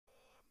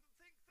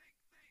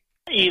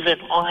even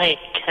I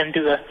can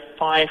do a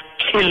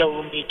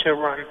 5-kilometer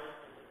run.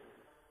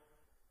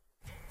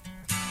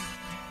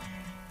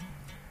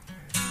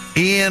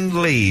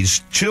 Ian Lee's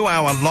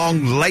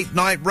 2-hour-long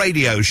late-night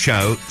radio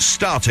show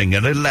starting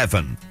at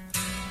 11.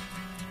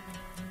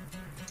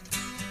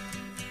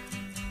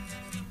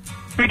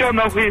 We don't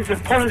know his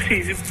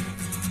policies.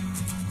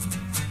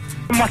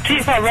 My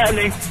teeth are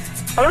rattling.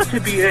 I want to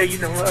be a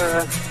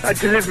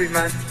delivery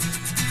man.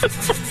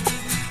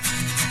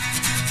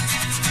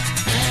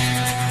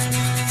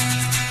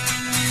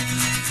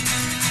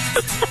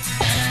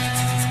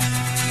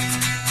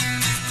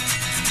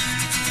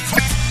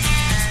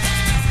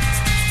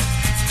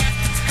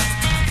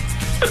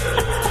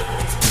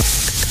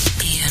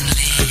 Ian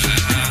Lee.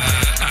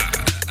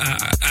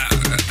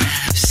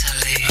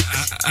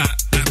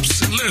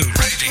 Absolute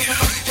Radio.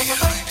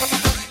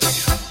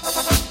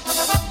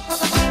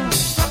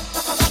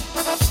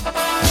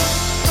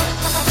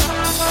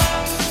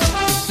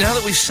 Now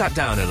that we've sat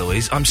down,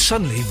 Eloise, I'm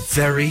suddenly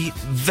very,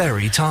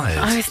 very tired.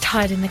 I was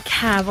tired in the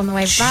cab on the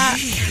way back.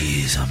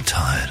 Jeez, I'm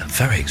tired. I'm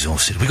very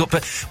exhausted.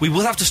 We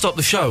will have to stop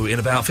the show in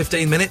about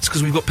 15 minutes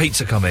because we've got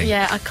pizza coming.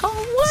 Yeah, I can't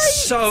wait.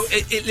 So,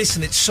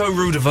 listen, it's so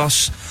rude of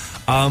us,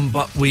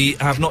 but we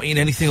have not eaten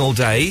anything all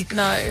day.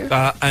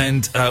 No.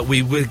 And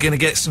we were going to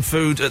get some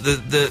food at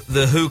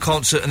the Who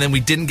concert, and then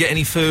we didn't get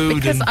any food.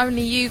 Because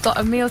only you got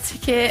a meal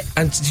ticket.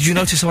 And did you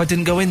notice how I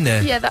didn't go in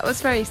there? Yeah, that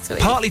was very sweet.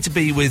 Partly to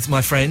be with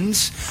my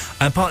friends,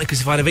 and partly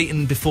because if I'd have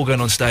eaten before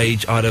going on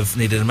stage, I'd have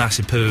needed a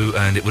massive poo,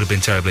 and it would have been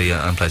terribly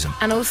unpleasant.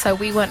 And also,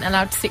 we weren't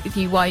allowed to sit with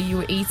you while you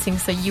were eating,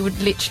 so you would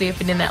literally have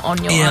been in there on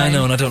your own. Yeah, I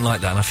know, and I don't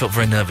like that, and I felt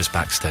very nervous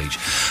backstage.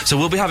 So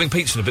we'll be having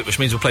pizza in a bit, which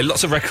means we'll play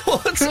lots of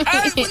records.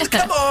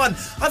 Come on!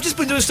 I've just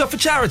been doing stuff for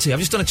charity. I've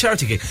just done a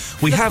charity gig.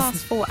 The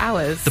past 4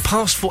 hours. The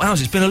past 4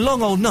 hours. It's been a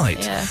long old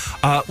night.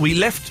 Yeah.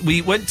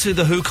 We went to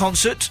the Who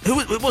concert.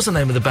 What was the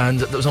name of the band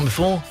that was on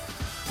before?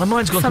 My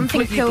mind's gone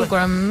Something completely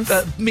Pilgrims.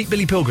 Meet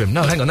Billy Pilgrim.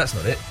 No, hang on, that's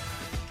not it.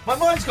 My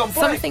mind's gone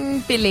blank. Something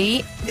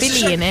Billy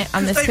in it,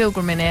 and there's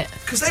Pilgrim in it.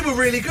 Because they were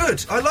really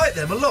good. I like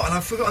them a lot, and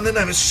I've forgotten their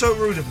name. It's so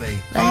rude of me.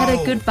 They had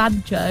a good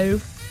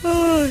banjo.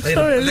 Oh,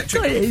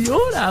 sorry,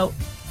 yawn out.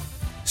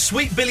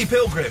 Sweet Billy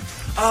Pilgrim.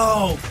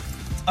 Oh,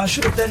 I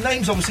should have. Their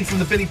names obviously from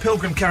the Billy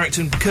Pilgrim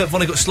character in Kurt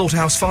Vonnegut's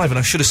Slaughterhouse 5, and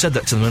I should have said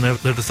that to them, and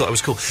they'd have thought it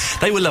was cool.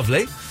 They were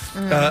lovely,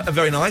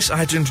 very nice. I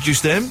had to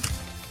introduce them.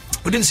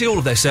 We didn't see all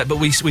of their set, but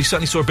we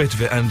certainly saw a bit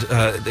of it, and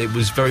it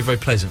was very, very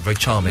pleasant, very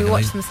charming. We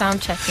watched some sound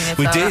checking as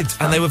well. well. We did,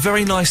 and they were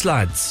very nice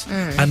lads,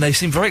 and they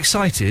seemed very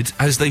excited,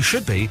 as they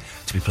should be,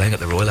 to be playing at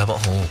the Royal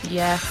Albert Hall.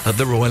 Yeah. At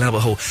the Royal Albert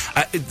Hall.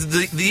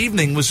 The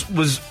evening was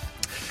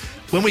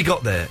when we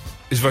got there.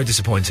 It was very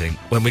disappointing.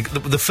 When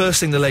the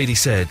first thing the lady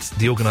said,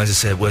 the organiser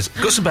said, was,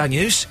 "Got some bad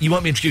news. You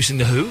won't be introducing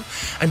the Who."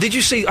 And did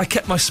you see? I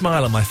kept my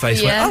smile on my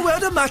face. Yeah. Went, "Oh well, it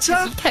doesn't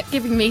matter." You kept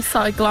giving me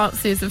side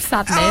glances of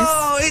sadness.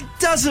 Oh, it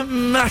doesn't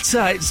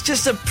matter. It's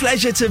just a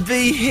pleasure to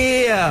be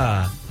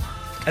here.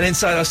 And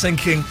inside, I was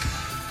thinking,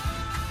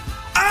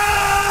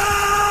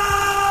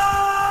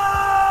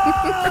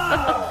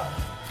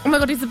 Oh my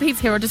God, is the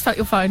pizza here? I just felt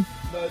your phone.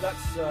 No,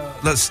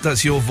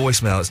 that's your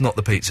voicemail. It's not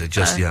the pizza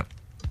just yet.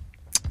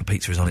 The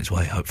pizza is on its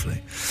way,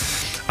 hopefully.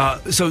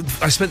 So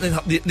I spent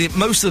the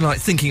most of the night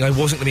thinking I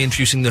wasn't going to be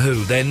introducing the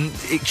Who. Then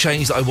it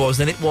changed that I was.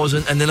 Then it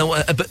wasn't. And then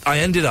but I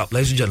ended up,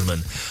 ladies and gentlemen,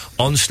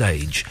 on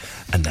stage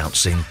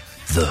announcing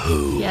the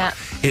Who. Yeah.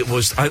 It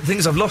was. I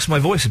think I've lost my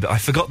voice a bit. I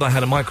forgot that I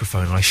had a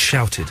microphone and I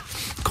shouted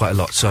quite a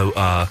lot. So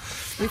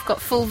we've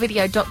got full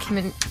video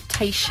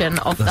documentation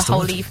of the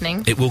whole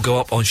evening. It will go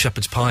up on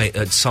Shepherd's Pie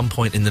at some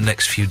point in the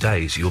next few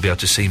days. You'll be able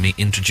to see me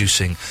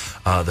introducing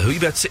the Who.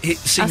 You'll be able to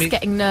see me.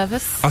 Getting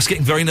nervous. I was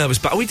getting very nervous,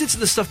 but we did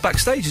the stuff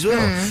backstage as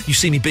well. You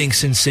see me being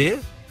sincere.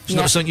 It's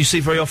not something you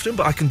see very often,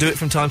 but I can do it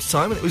from time to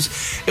time. And it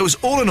was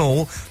all in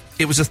all,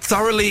 it was a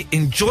thoroughly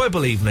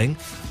enjoyable evening.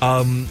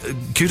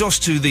 Kudos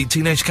to the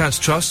Teenage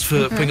Cancer Trust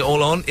for putting it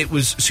all on. It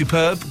was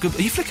superb. Good.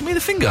 Are you flicking me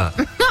the finger?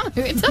 No,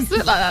 it does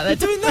look like that. You're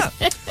doing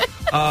that.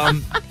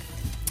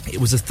 It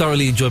was a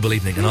thoroughly enjoyable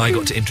evening, and I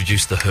got to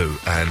introduce the Who,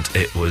 and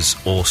it was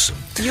awesome.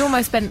 You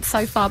almost bent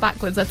so far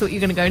backwards, I thought you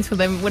were going to go into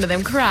one of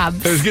them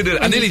crabs. It was good.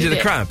 I nearly did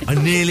a crab. I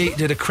nearly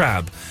did a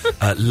crab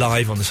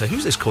live on the stage.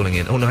 Who's this calling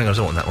in? Oh, no, hang on, I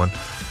don't want that one.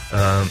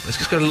 Let's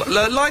just go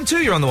to line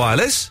 2, you're on the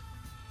wireless.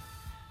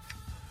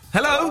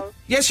 Hello?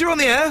 Yes, you're on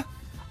the air.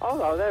 Oh,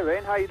 hello there,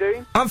 Ian. How you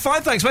doing? I'm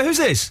fine, thanks, mate. Who's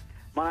this?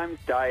 My name's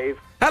Dave.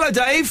 Hello,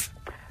 Dave.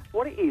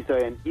 What it is,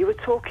 Ian, you were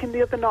talking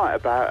the other night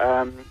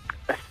about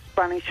a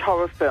Spanish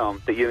horror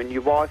film that you and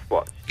your wife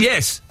watched.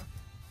 Yes.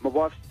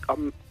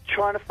 I'm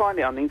trying to find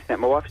it on the internet.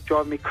 My wife's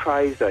driving me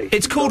crazy.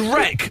 It's called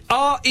REC.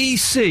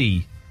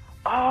 R-E-C.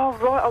 Oh,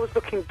 right. I was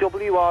looking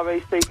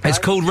W-R-E-C-K. It's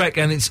called REC,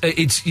 and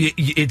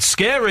it's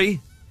scary.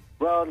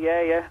 Well,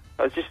 yeah.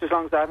 Just as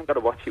long as I haven't got to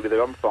watch it with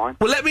her, I'm fine.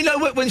 Well, let me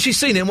know when she's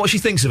seen it and what she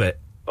thinks of it.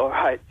 All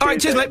right. All right,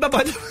 cheers, mate.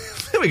 Bye-bye.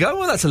 There we go.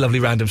 Well, that's a lovely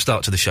random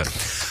start to the show.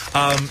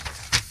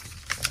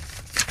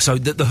 So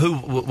the Who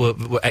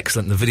were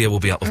excellent. The video will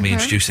be up of me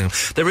introducing them.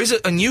 There is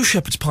a new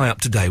shepherd's pie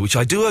up today, which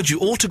I do urge you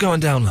all to go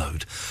and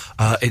download.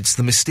 It's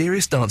the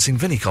Mysterious Dancing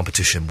Vinnie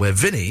competition, where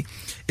Vinnie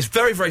is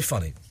very, very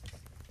funny.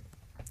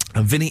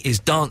 And Vinnie is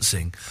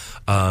dancing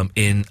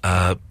in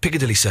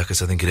Piccadilly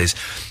Circus, I think it is,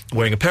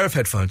 wearing a pair of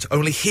headphones.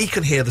 Only he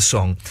can hear the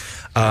song.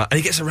 And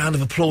he gets a round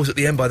of applause at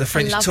the end by the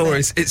French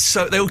tourists. It's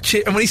so... They all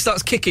cheer. And when he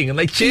starts kicking and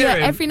they cheer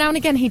him. Every now and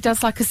again he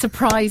does like a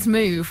surprise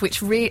move,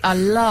 which I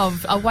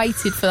love. I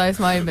waited for those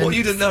moments. What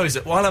you didn't know is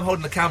that while I'm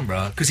holding the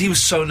camera, because he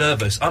was so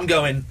nervous, I'm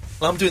doing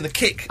the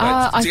kick.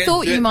 I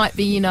thought you might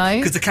be,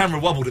 because the camera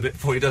wobbled a bit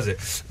before he does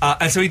it.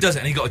 And so he does it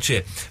and he got a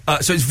cheer.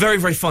 So it's very,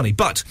 very funny.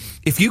 But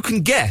if you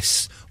can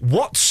guess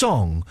what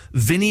song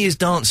Vinnie is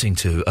dancing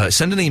to,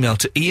 send an email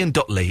to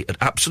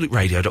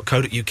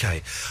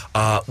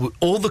ian.lee@absoluteradio.co.uk.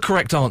 All the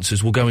correct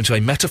answers will go into a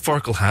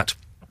metaphorical hat.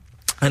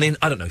 And in,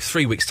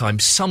 3 weeks' time,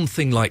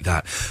 something like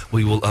that,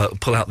 we will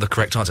pull out the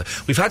correct answer.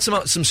 We've had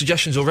some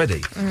suggestions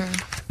already.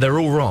 They're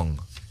all wrong.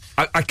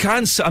 I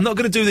can say, I'm not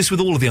going to do this with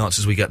all of the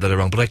answers we get that are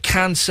wrong, but I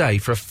can say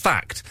for a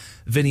fact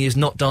Vinnie is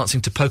not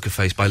dancing to Poker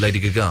Face by Lady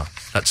Gaga.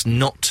 That's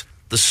not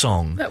the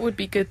song. That would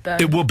be good, though.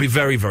 It would be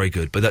very, very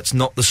good, but that's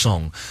not the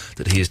song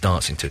that he is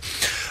dancing to.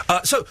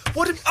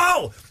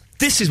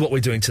 This is what we're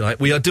doing tonight.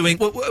 We are doing...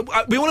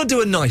 we want to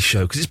do a nice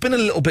show, because it's been a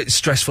little bit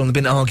stressful and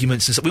there have been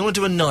arguments and stuff. We want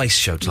to do a nice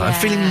show tonight.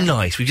 I'm feeling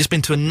nice. We've just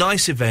been to a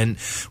nice event.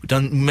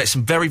 Met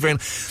some very, very...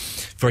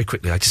 Very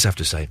quickly, I just have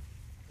to say,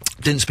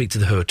 didn't speak to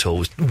the Who at all,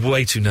 was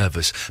way too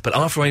nervous. But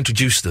after I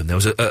introduced them, there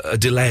was a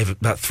delay of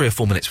about 3 or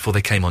 4 minutes before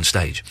they came on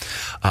stage.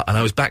 And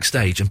I was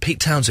backstage, and Pete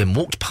Townsend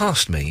walked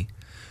past me,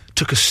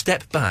 took a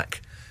step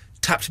back,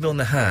 tapped me on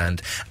the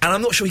hand, and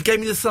I'm not sure, he gave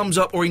me the thumbs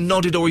up, or he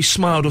nodded, or he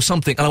smiled, or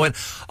something, and I went,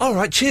 all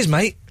right, cheers,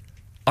 mate.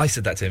 I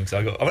said that to him, so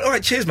I went, all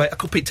right, cheers, mate. I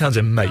called Pete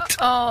Townsend mate.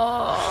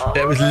 Oh.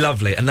 It was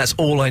lovely, and that's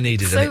all I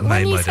needed, and it made my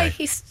day. So when you say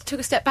he took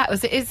a step back,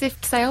 was it as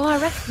if to say, I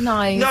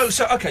recognise... No,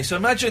 so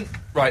imagine...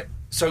 Right,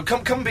 so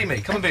come and be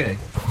me,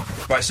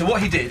 Right, so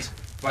what he did...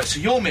 Right, so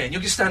you're me, and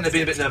you're just standing there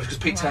being a bit nervous, because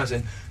Pete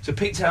Townsend... So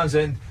Pete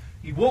Townsend,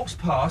 he walks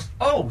past,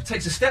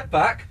 takes a step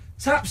back,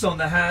 taps on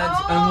the hand,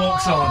 and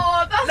walks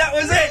on. That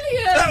was brilliant.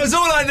 it! That was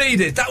all I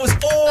needed! That was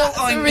all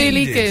I needed!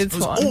 Really good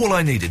That was all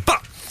I needed.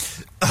 But,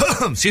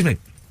 excuse me,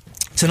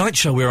 tonight's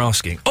show we're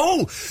asking...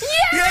 Oh!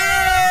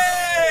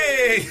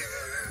 Yay!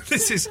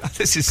 This is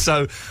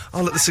so...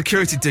 Oh, look, the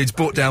security dude's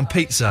brought down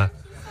pizza.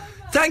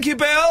 Thank you,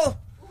 Bill!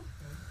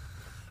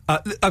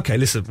 OK,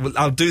 listen,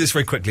 I'll do this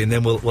very quickly and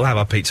then we'll have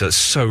our pizza. It's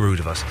so rude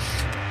of us.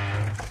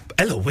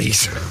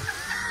 Eloise.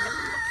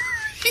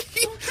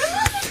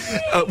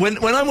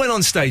 When I went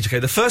on stage, OK,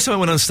 the first time I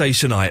went on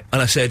stage tonight,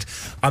 and I said,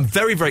 I'm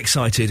very, very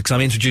excited because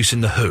I'm introducing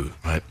The Who,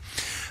 right?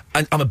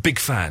 And I'm a big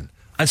fan.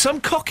 And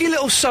some cocky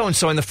little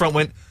so-and-so in the front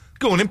went,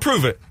 go on,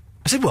 improve it.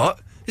 I said, what?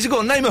 He said, go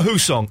on, name a Who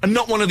song, and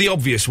not one of the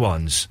obvious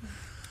ones.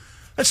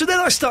 And so then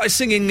I started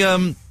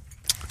singing,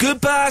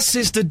 Goodbye,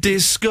 Sister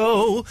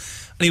Disco.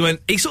 And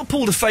he sort of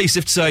pulled a face as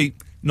if to say,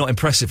 not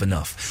impressive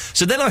enough.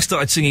 So then I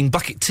started singing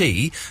Bucket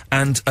Tea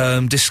and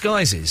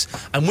Disguises.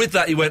 And with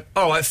that he went,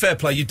 all right, fair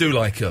play, you do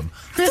like them.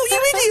 I thought, you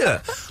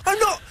idiot!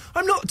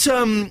 I'm not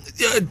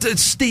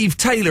Steve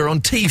Taylor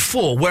on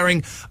T4 wearing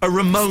a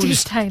Ramones...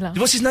 Steve Taylor.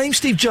 What's his name?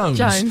 Steve Jones?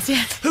 Jones,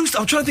 yeah. I'm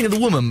trying to think of the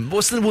woman.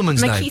 What's the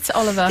woman's name? Makita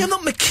Oliver. Yeah,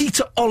 not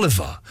Makita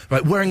Oliver,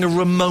 right, wearing a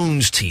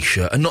Ramones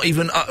T-shirt and not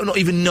even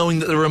knowing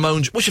that the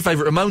Ramones... What's your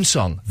favourite Ramones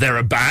song? They're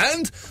a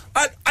band?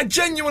 I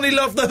genuinely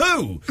love The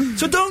Who.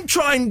 So don't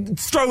try and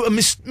throw a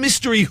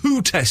mystery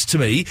Who test to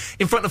me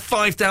in front of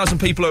 5,000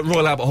 people at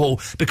Royal Albert Hall,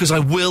 because I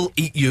will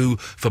eat you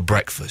for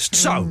breakfast.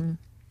 So...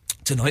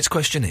 Tonight's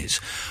question is,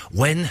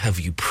 when have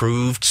you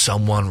proved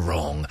someone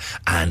wrong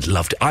and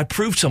loved it? I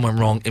proved someone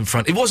wrong in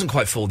front... It wasn't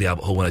quite full, the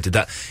Albert Hall, when I did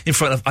that. In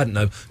front of,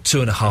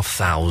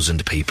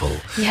 2,500 people.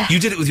 Yeah. You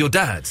did it with your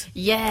dad.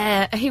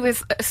 Yeah, he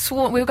was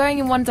sworn... We were going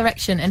in one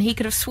direction, and he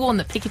could have sworn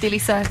that Piccadilly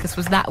Circus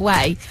was that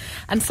way.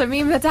 And so me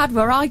and my dad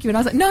were arguing. I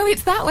was like, no,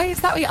 it's that way,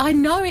 I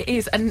know it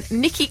is. And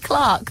Nicky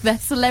Clark, their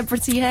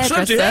celebrity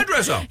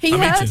hairdresser... He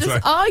heard us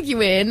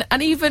arguing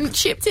and even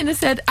chipped in and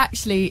said,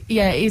 actually,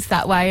 yeah, it is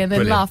that way, and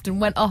then laughed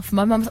and went off.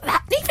 My mum was like,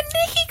 even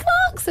Nicky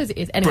Clark says it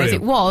is. Anyways,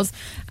 Brilliant. It was.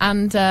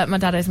 And my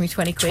dad owes me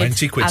 20 quid.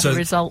 20 quid. As a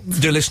result.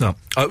 Dear listener,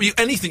 you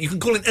can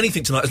call in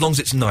anything tonight as long as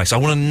it's nice. I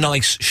want a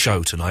nice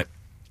show tonight.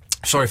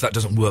 Sorry if that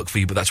doesn't work for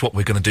you, but that's what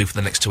we're going to do for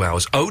the next 2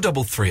 hours.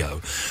 0330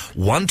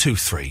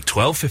 123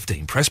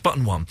 1215. Press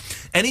button 1.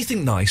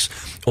 Anything nice,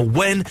 or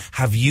when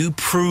have you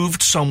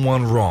proved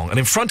someone wrong? And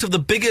in front of the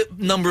bigger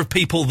number of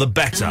people, the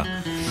better.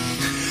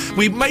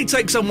 We may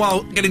take some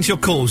while getting to your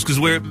calls, because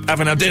we're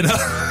having our dinner.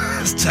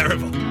 It's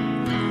terrible.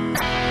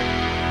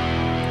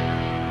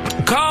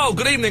 Carl,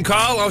 good evening,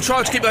 Carl. I'll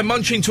try to keep my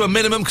munching to a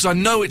minimum, because I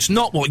know it's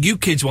not what you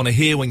kids want to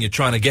hear when you're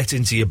trying to get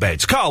into your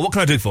beds. Carl, what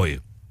can I do for you?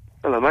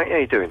 Hello, mate. How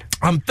you doing?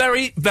 I'm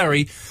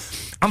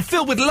I'm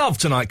filled with love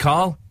tonight,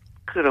 Carl.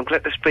 Good. I'm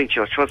glad to speak to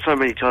you. I've tried so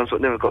many times,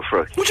 but never got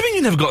through. What do you mean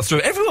you never got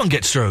through? Everyone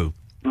gets through.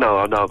 No,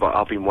 I know, but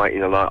I've been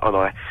waiting and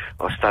I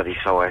study,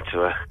 so I had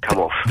to come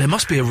off. There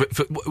must be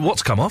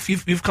what's come off?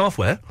 You've come off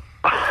where?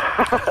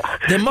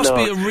 There must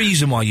be a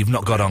reason why you've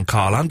not got on,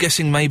 Carl. I'm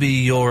guessing maybe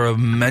you're a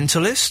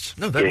mentalist?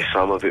 No, Yes,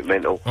 I'm a bit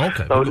mental.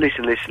 Okay. Oh,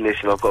 listen.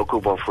 I've got a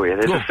good one for you.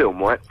 There's a film,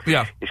 right?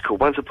 Yeah. It's called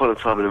Once Upon a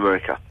Time in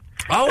America.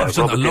 Oh, I've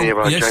seen that Robert De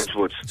Niro and yes, James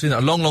Woods. I've seen that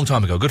a long, long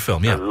time ago. Good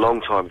film, yeah. A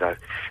long time ago.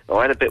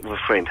 I had a bit with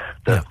a friend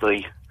that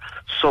the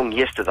song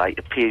Yesterday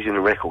appears in the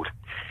record,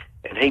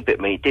 and he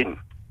bit me, it didn't.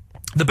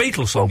 The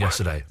Beatles song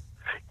Yesterday?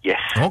 Yes,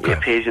 Okay. it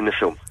appears in the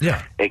film.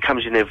 Yeah. It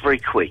comes in there very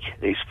quick.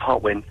 It's the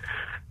part when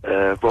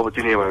Robert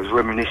De Niro is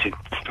reminiscing.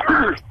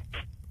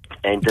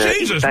 And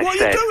Jesus, what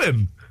are you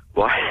doing?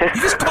 What? He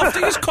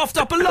just coughed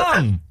up a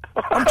lung.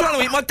 I'm trying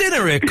to eat my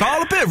dinner here,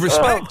 Carl. A bit of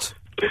respect.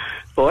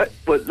 Right,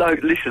 well, no,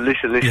 listen.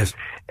 Yes.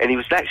 And he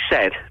was that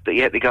sad that he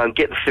had to go and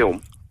get the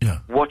film,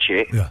 watch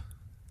it,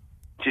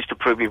 just to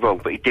prove me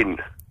wrong, but he didn't.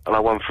 And I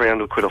won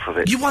 300 quid off of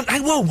it. You won... Hey,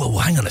 whoa,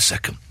 hang on a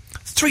second.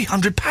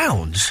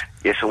 £300?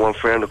 Yes, I won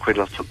 300 quid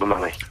and I took the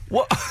money.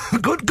 What?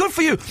 Good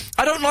for you.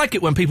 I don't like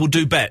it when people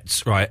do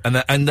bets, right?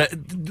 And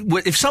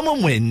if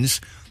someone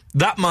wins,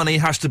 that money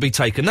has to be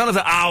taken. None of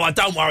that,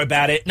 don't worry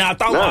about it. No,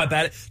 don't worry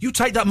about it. You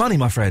take that money,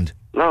 my friend.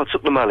 No, I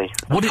took the money.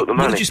 What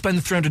did you spend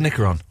the 300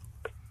 knicker on?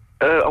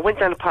 I went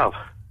down the pub.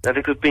 Had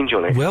a good binge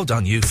on it. Well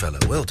done, you fella.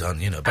 Well done.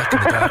 You know, back in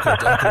the day, I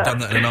could have done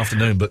that in an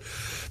afternoon. But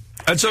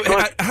and so,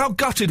 how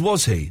gutted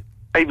was he?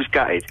 He was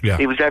gutted. Yeah.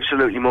 He was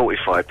absolutely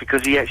mortified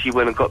because he actually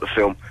went and got the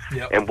film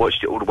and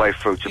watched it all the way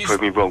through to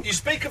prove me wrong. You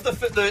speak of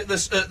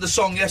the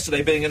song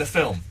Yesterday being in a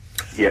film.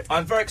 Yeah.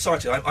 I'm very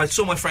excited. I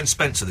saw my friend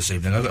Spencer this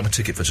evening. I got him a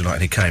ticket for tonight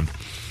and he came.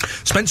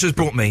 Spencer's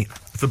brought me,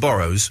 for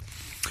Borrows,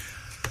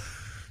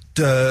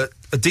 two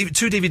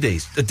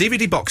DVDs. A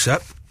DVD box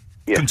set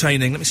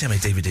containing... Let me see how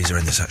many DVDs are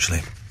in this, actually.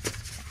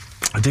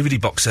 A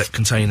DVD box set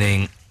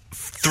containing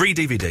 3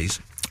 DVDs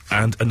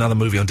and another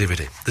movie on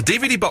DVD. The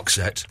DVD box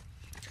set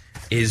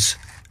is...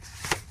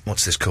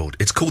 What's this called?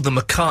 It's called The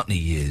McCartney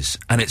Years.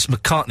 And it's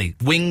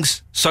McCartney.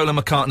 Wings, solo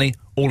McCartney,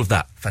 all of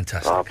that.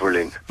 Fantastic. Oh,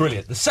 brilliant.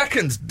 Brilliant. The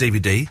second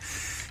DVD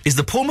is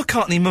the Paul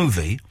McCartney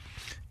movie,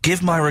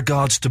 Give My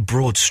Regards to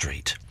Broad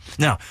Street.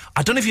 Now,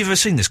 I don't know if you've ever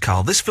seen this,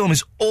 Carl. This film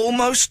is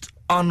almost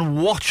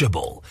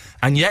unwatchable.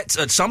 And yet,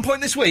 at some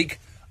point this week,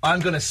 I'm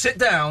going to sit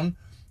down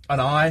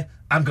and I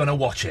am going to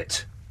watch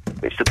it.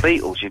 It's the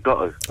Beatles, you've got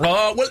to.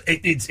 Oh, well,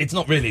 it's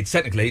not really. It's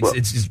technically,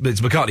 it's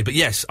McCartney. But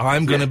yes,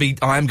 I'm going to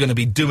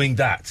be doing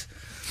that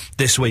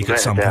this week at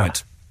some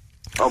point.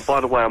 Oh, by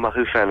the way, I'm a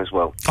Who fan as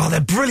well. Oh,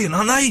 they're brilliant,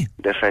 aren't they?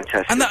 They're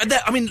fantastic. And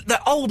they're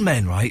old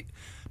men, right?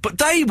 But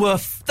they were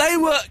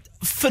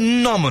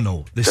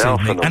phenomenal this evening,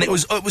 phenomenal. and it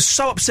was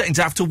so upsetting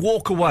to have to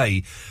walk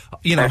away,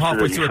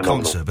 halfway through a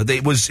concert. But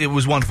it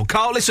was wonderful.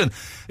 Carl, listen,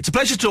 it's a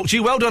pleasure to talk to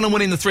you. Well done on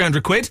winning the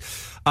 300 quid.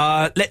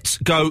 Let's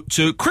go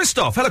to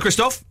Christoph. Hello,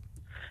 Christoph.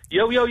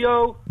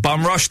 Yo.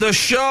 Bum Rush the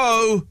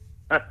show.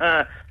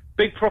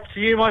 Big props to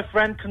you, my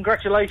friend.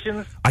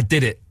 Congratulations. I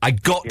did it. I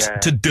got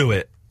to do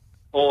it.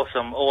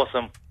 Awesome.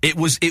 It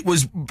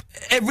was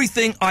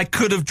everything I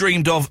could have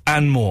dreamed of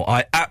and more.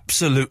 I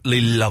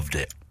absolutely loved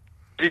it.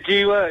 Did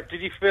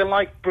you feel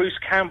like Bruce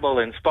Campbell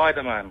in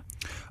Spider-Man?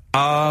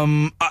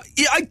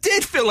 I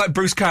did feel like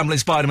Bruce Campbell in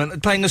Spider-Man,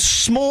 playing a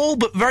small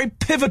but very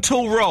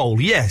pivotal role.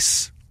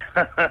 Yes.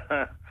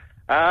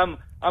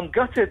 I'm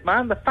gutted,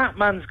 man. The Fat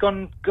Man's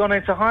gone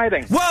into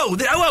hiding. Whoa!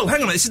 Hang on a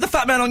minute. This is the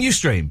Fat Man on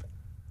Ustream.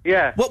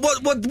 Yeah. What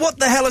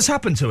the hell has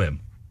happened to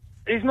him?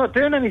 He's not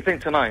doing anything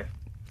tonight.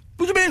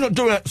 What do you mean not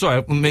doing it?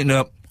 Sorry, I mean,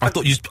 I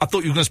thought you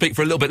were going to speak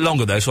for a little bit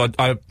longer there, so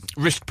I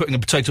risked putting a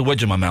potato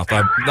wedge in my mouth.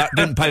 That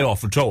didn't pay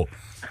off at all.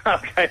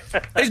 Okay.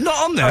 He's not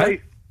on there?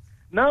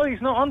 No,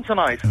 he's not on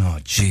tonight. Oh,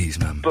 jeez,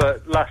 man.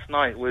 But last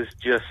night was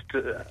just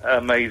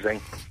amazing.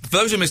 For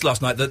those who missed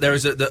last night, there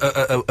is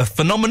a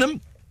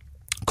phenomenon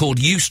called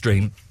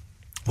Ustream,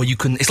 where you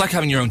can... It's like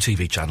having your own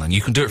TV channel, and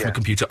you can do it from a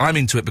computer. I'm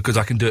into it because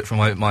I can do it from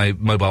my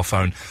mobile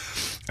phone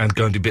and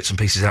go and do bits and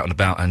pieces out and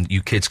about, and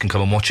you kids can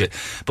come and watch it.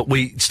 But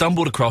we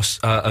stumbled across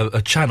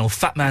a channel,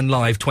 Fat Man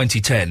Live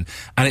 2010,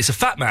 and it's a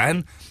fat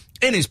man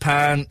in his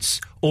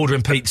pants,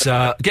 ordering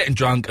pizza, getting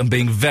drunk, and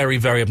being very,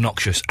 very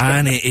obnoxious.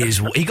 And it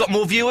is... He got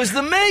more viewers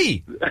than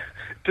me!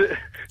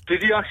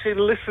 Did you actually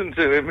listen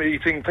to him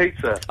eating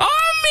pizza? I'm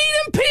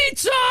eating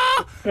pizza!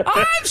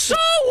 I'm so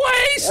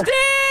wasted!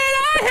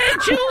 I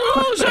hate you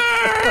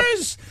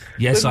losers!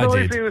 Yes, I did. The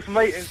noise he was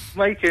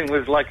making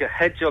was like a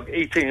hedgehog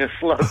eating a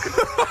slug.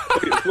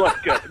 It's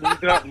like a...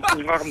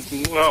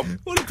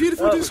 What a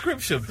beautiful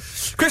description.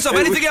 Christoph,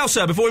 anything else,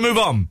 sir, before we move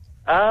on?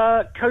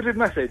 Coded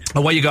message.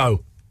 Away you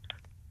go.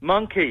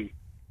 Monkey,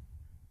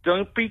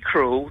 don't be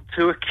cruel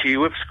to a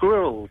queue of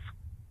squirrels.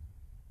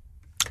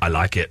 I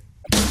like it.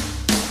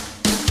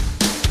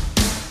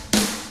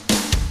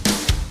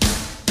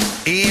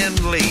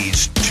 Ian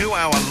Lee's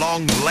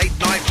 2-hour-long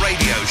late-night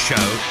radio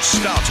show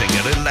starting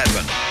at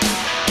 11.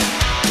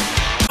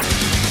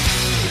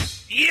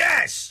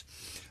 Yes!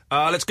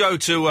 Let's go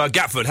to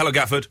Gatford. Hello,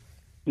 Gatford.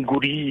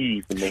 Good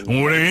evening.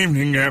 Good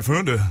evening,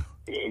 Gatford.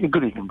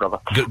 Good evening, brother.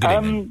 Good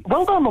evening.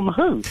 Well done on the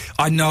Who.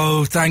 I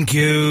know, thank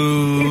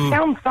you. It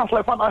sounds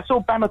like fun. I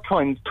saw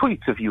Bannatyne's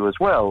tweet of you as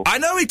well. I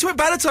know,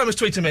 Bannatyne was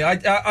tweeting me.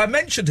 I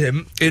mentioned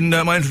him in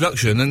my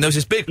introduction, and there was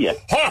this big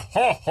ha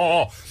ha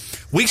ha.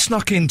 We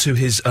snuck into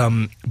his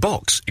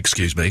box.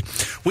 Excuse me.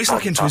 We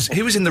snuck into his.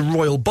 He was in the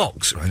royal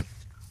box, right?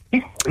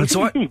 And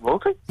so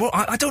well,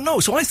 I don't know.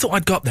 So I thought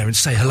I'd go up there and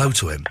say hello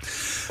to him.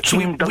 So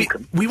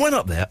we went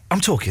up there.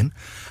 I'm talking.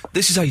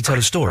 This is how you tell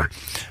a story.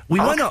 We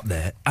went up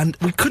there and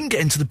we couldn't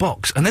get into the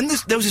box. And then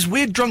there was this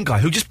weird drunk guy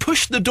who just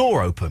pushed the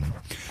door open.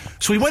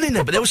 So we went in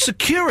there, but there was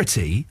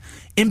security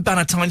in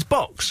Bannatyne's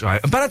box, right?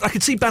 And I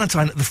could see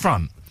Bannatyne at the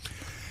front.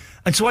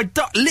 And so I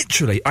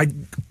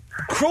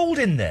crawled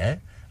in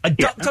there. I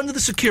ducked under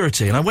the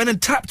security and I went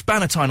and tapped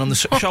Bannatyne on the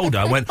shoulder.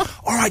 I went,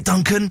 all right,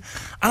 Duncan. And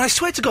I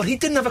swear to God, he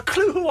didn't have a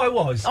clue who I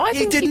was. I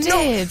think he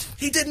did.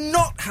 He did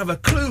not have a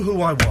clue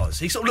who I was.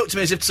 He sort of looked at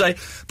me as if to say,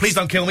 please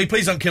don't kill me,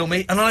 please don't kill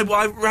me. And I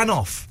ran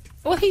off.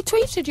 Well, he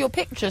tweeted your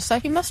picture, so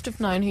he must have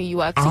known who you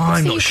were, because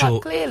I'm he not could see sure. you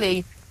quite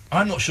clearly.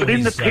 I'm not sure. But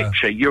in the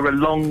picture, you're a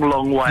long,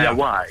 long way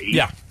away.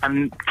 Yeah.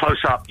 And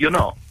close up, you're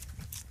not.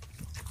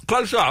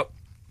 Close up?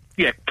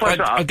 Yeah, close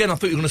up. Again, I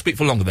thought you were going to speak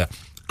for longer there.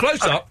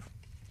 Close up.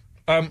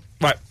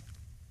 Right.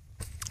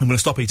 I'm going to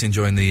stop eating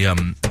during the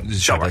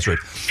show. That's rude.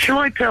 Shall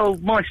I tell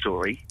my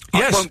story?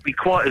 Yes. I won't be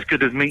quite as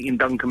good as meeting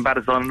Duncan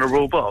Bannatyne in a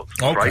raw box.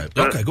 Okay, right?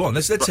 okay, go on.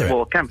 Let's hear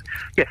it.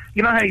 Yeah,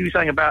 you know how you were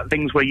saying about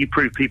things where you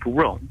prove people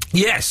wrong?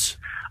 Yes.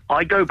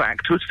 I go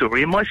back to a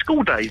story in my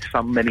school days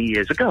some many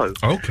years ago.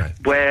 Okay.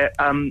 Where,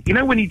 you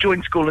know when you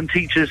join school and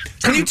teachers...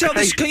 Can you tell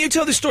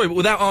this story, but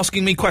without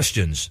asking me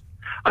questions?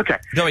 Okay.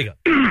 There we go.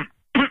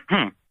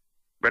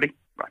 Ready?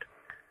 Right.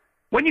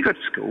 When you go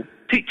to school,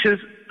 teachers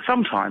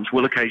sometimes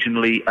will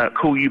occasionally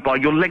call you by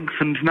your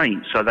lengthened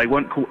name. So they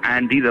won't call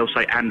Andy, they'll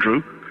say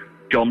Andrew,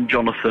 John,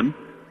 Jonathan,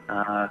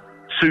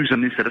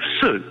 Susan instead of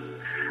Sue.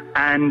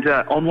 And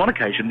on one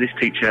occasion, this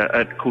teacher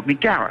called me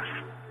Gareth.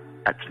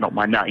 That's not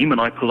my name, and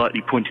I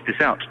politely pointed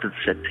this out to the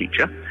said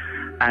teacher.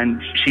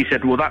 And she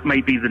said, well, that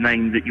may be the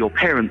name that your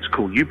parents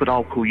call you, but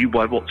I'll call you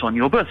by what's on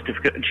your birth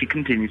certificate. And she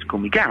continued to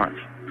call me Gareth.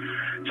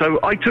 So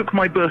I took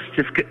my birth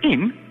certificate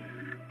in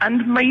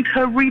and made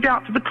her read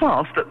out to the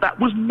class that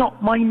was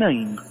not my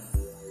name.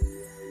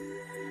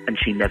 And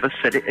she never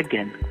said it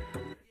again.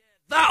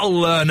 That'll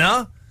learn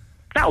her.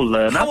 That'll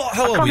learn her.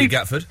 How old were you,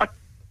 Gatford?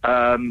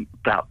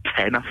 About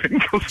 10, I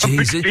think, or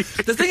something. Jesus.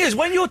 The thing is,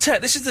 when you're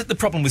 10, this is the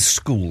problem with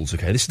schools,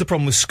 okay? This is the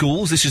problem with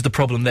schools, this is the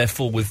problem,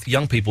 therefore, with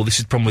young people, this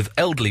is the problem with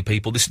elderly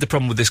people, this is the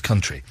problem with this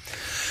country.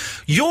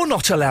 You're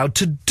not allowed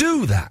to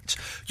do that.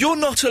 You're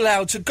not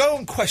allowed to go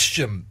and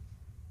question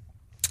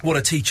what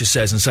a teacher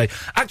says and say,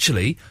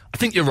 actually, I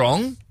think you're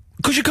wrong,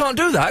 because you can't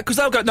do that, because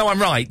they'll go, no,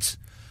 I'm right.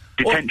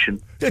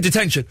 Detention.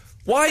 Detention.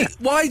 Why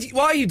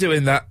are you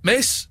doing that,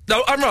 miss?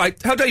 No, I'm right.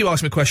 How dare you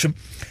ask me a question?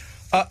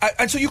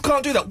 And so you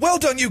can't do that. Well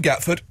done, you,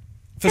 Gatford,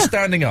 for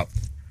standing up.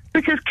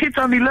 Because kids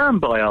only learn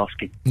by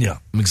asking. Yeah,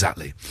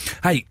 exactly.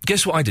 Hey,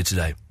 guess what I did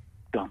today?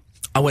 Go on.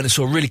 I went and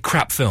saw a really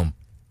crap film.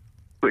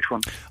 Which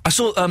one? I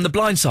saw The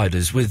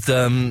Blindsiders with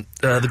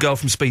the girl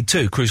from Speed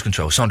 2, Cruise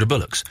Control, Sandra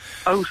Bullock.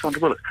 Oh, Sandra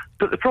Bullock.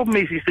 But the problem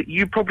is that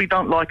you probably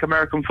don't like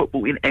American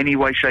football in any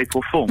way, shape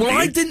or form. Well,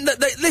 I didn't...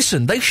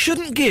 listen, they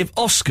shouldn't give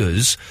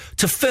Oscars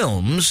to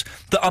films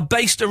that are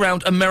based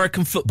around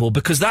American football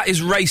because that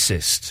is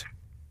racist.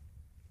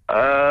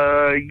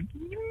 I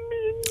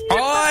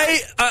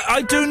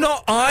do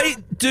not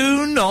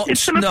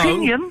It's an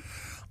opinion.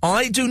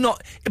 I do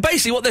not...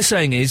 Basically, what they're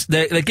saying is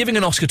they're giving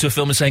an Oscar to a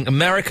film and saying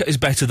America is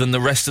better than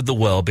the rest of the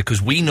world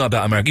because we know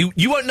about America.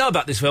 You won't know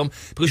about this film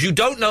because you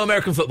don't know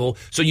American football,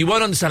 so you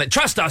won't understand it.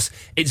 Trust us,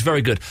 it's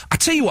very good. I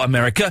tell you what,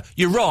 America,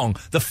 you're wrong.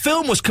 The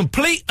film was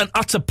complete and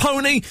utter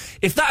pony.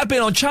 If that had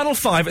been on Channel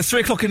 5 at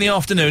 3 o'clock in the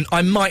afternoon,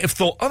 I might have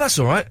thought, oh, that's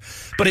all right.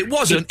 But it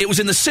wasn't. It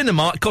was in the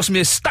cinema. It cost me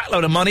a stat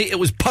load of money. It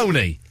was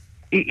pony.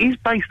 It is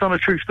based on a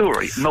true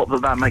story. Not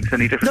that makes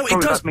any difference. No,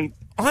 it does. That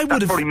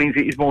probably means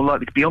it is more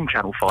likely to be on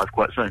Channel 5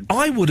 quite soon.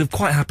 I would have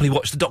quite happily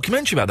watched the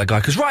documentary about that guy,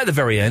 because right at the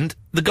very end,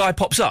 the guy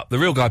pops up, the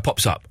real guy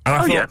pops up. And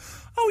I thought,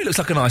 he looks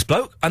like a nice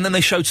bloke. And then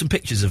they showed some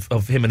pictures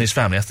of him and his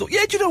family. I thought,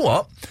 yeah, do you know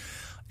what?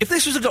 If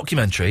this was a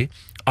documentary,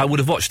 I would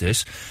have watched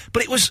this.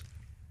 But it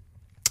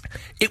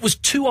was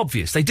too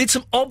obvious. They did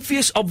some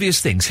obvious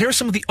things. Here are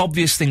some of the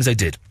obvious things they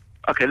did.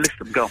 Okay, list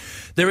them, go on.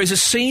 There is a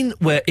scene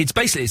where it's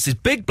this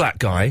big black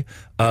guy,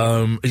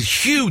 a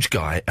huge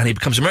guy, and he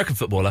becomes an American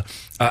footballer,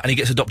 and he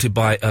gets adopted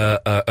by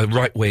a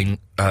right-wing,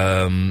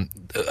 a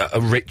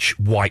rich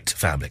white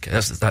family. Okay,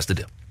 that's the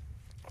deal.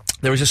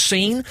 There is a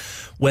scene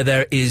where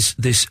there is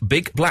this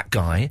big black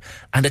guy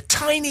and a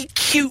tiny,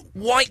 cute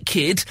white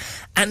kid,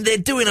 and they're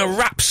doing a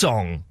rap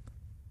song.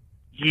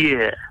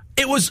 Yeah.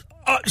 It was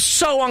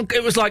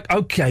It was like,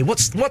 okay,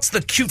 what's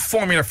the cute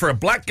formula for a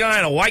black guy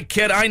and a white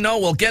kid? I know,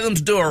 we'll get them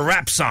to do a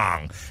rap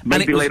song.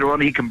 Maybe later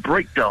on he can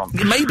break dance.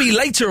 Maybe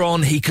later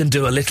on he can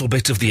do a little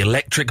bit of the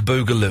electric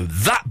boogaloo.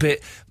 That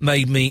bit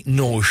made me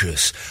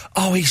nauseous.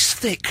 Oh, he's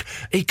thick.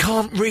 He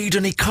can't read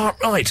and he can't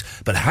write.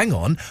 But hang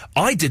on,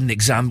 I did an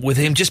exam with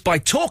him just by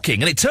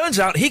talking, and it turns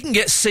out he can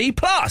get C+.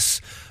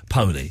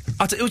 Pony.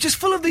 It was just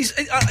full of these,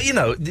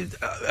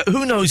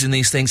 who knows in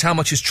these things how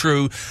much is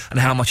true and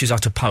how much is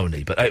utter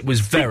pony, but it was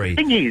very...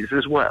 The thing is,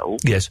 as well,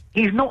 yes,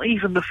 he's not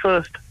even the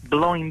first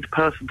blind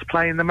person to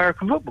play in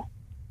American football.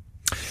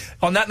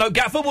 On that note,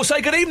 Gat Football, say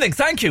good evening.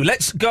 Thank you.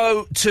 Let's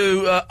go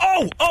to...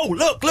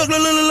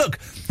 look.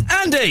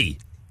 Andy!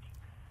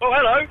 Oh,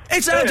 hello.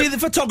 It's Andy, the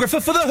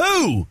photographer for The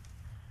Who.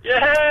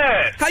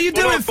 Yeah. How you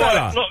doing,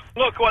 fella?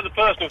 Not quite the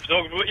personal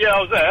photographer, but yeah, I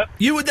was there.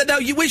 You were now.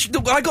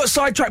 I got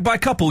sidetracked by a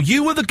couple.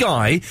 You were the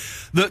guy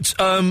that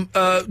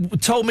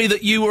told me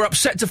that you were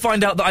upset to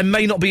find out that I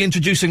may not be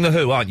introducing The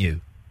Who, aren't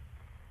you?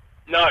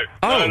 No.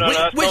 Oh, no,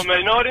 that's not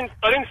me. No, I didn't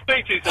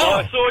speak to you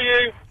tonight. I saw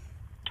you.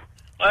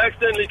 I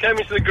accidentally came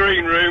into the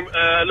green room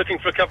looking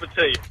for a cup of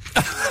tea,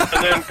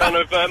 and then kind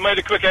of made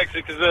a quick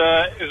exit because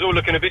it was all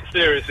looking a bit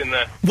serious in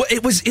there. Well,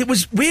 it was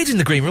weird in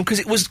the green room because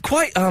it was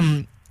quite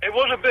It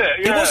was a bit,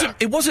 yeah.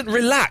 It wasn't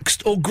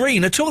relaxed or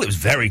green at all. It was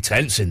very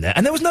tense in there,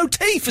 and there was no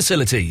tea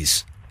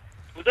facilities.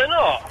 Was there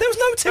not? There was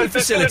no tea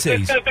facilities.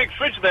 There's been a big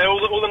fridge there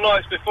all the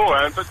nights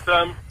beforehand, but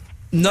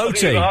no I think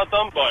tea. it was hard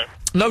done by.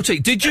 No tea.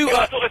 Did you?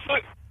 I thought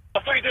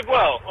you did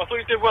well. I thought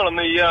you did well on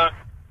the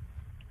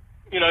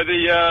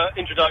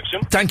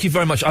introduction. Thank you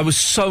very much. I was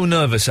so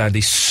nervous,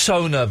 Andy.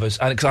 So nervous,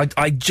 and because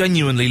I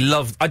genuinely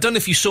loved. I don't know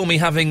if you saw me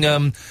having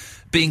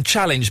being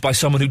challenged by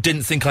someone who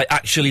didn't think I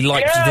actually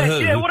liked The Who.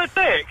 Yeah, what a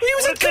dick. He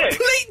was a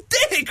complete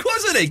dick,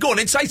 wasn't he? Go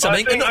on, say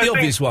something, not the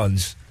obvious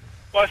ones.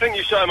 Well, I think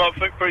you shut him up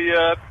pretty,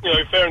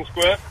 fair and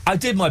square. I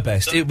did my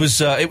best. It was.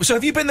 So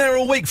have you been there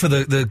all week for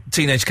the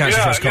Teenage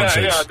Cancer Trust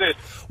concerts? Yeah, I did.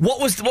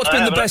 What's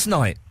been the best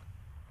night?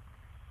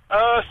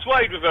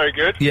 Suede were very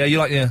good. Yeah,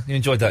 you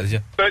enjoyed that, did you?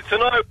 But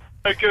tonight,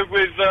 very good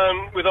with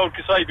old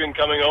Kasabian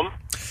coming on.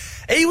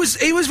 He was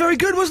very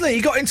good, wasn't he?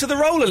 He got into the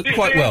role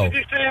quite well. Did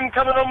you see him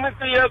coming on with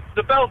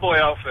the bellboy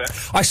outfit?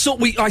 I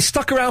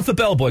stuck around for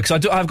Bellboy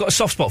because I've got a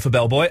soft spot for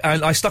Bellboy,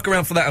 and I stuck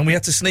around for that, and we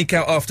had to sneak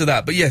out after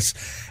that. But yes,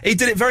 he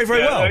did it very,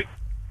 very well.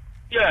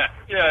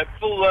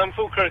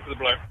 Full credit to the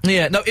bloke.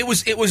 Yeah, no, it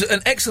was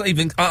an excellent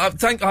evening. I've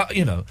been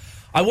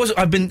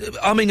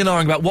umming and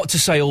ahhing about what to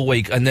say all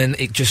week, and then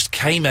it just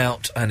came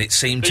out, and it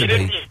seemed to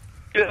be.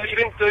 You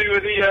didn't do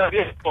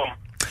the F-bomb.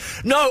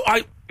 No,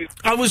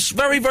 I was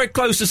very, very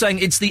close to saying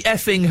it's the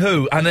effing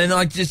Who, and then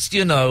I just,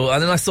 and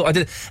then I thought I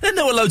did. And then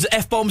there were loads of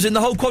F-bombs in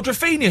the whole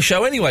Quadrophenia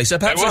show anyway, so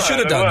perhaps I should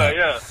have done that.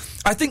 Yeah.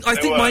 I think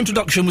my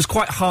introduction was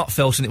quite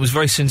heartfelt and it was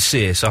very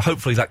sincere, so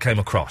hopefully that came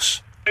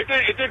across.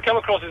 It did come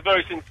across as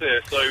very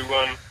sincere, so,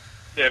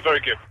 very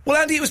good. Well,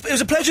 Andy, it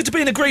was a pleasure to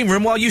be in a green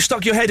room while you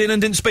stuck your head in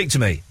and didn't speak to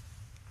me.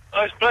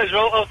 Oh, it's a pleasure.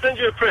 I'll send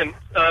you a print,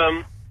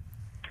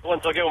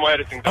 once I get all my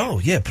editing done. Oh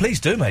yeah, please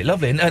do, mate.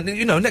 Lovely. And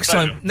next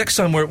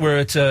time we're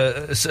at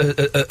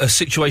a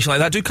situation like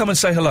that, do come and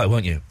say hello,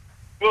 won't you?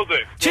 Will do.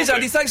 Cheers,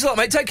 Andy. Thanks a lot,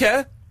 mate. Take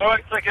care. All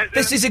right, take care.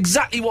 This is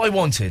exactly what I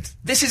wanted.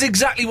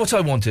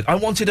 I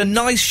wanted a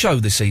nice show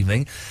this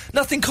evening.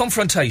 Nothing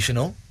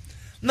confrontational,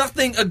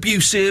 nothing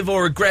abusive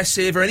or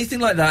aggressive or anything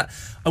like that.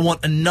 I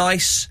want a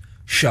nice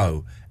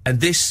show,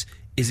 and this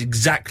is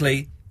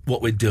exactly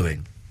what we're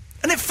doing.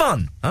 Isn't it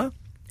fun? Huh?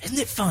 Isn't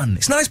it fun?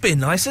 It's nice being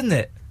nice, isn't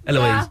it,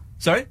 Eloise? Yeah.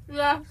 Sorry?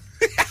 Yeah.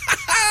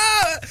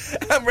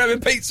 I'm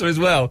grabbing pizza as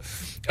well,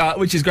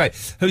 which is great.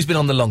 Who's been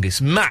on the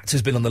longest? Matt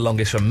has been on the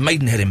longest from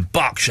Maidenhead in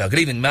Berkshire. Good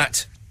evening,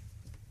 Matt.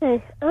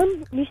 Hey,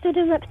 you still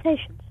doing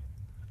reputations?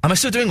 Am I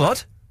still doing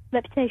what?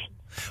 Reputations.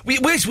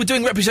 We're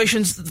doing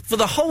reputations for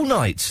the whole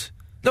night.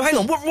 No, hang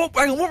on.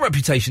 What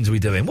reputations are we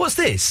doing? What's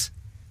this?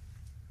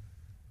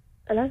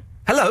 Hello?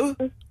 Hello?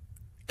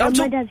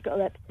 My dad's got a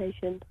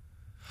reputation.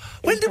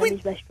 When did we...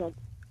 restaurant.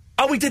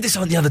 Oh, we did this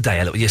on the other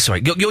day. Yeah,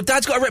 sorry. Your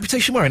dad's got a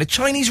reputation where? In a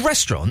Chinese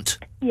restaurant?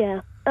 Yeah.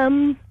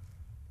 Known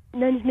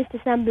as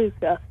Mr.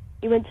 Sambuca.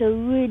 He went to a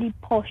really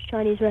posh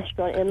Chinese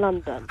restaurant in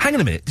London. Hang on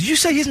a minute. Did you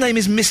say his name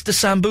is Mr.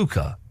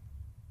 Sambuca?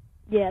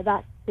 Yeah,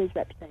 that's his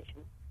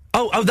reputation.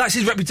 Oh, that's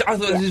his reputation. I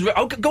thought that was his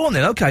go on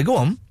then. Okay, go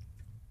on.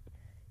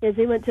 Yeah,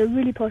 so he went to a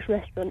really posh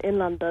restaurant in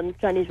London,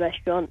 Chinese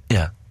restaurant.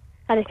 Yeah.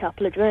 Had a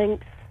couple of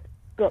drinks,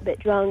 got a bit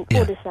drunk, Yeah.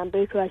 ordered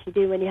Sambuca as you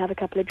do when you have a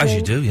couple of drinks. As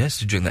you do,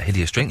 yes. You drink that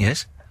hideous drink,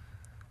 yes.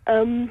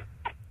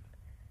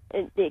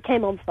 It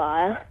came on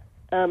fire.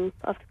 After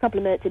a couple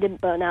of minutes, it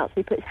didn't burn out, so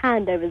he put his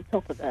hand over the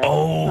top of it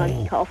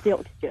and cut off the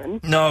oxygen.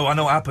 No, I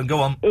know what happened.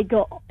 Go on. It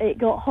got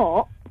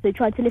hot, so he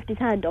tried to lift his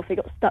hand off. It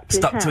got stuck to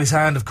his hand. Stuck to his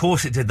hand, of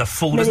course it did. The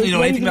fool doesn't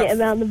know anything about... it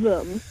around the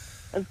room,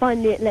 and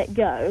finally it let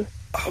go,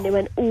 and it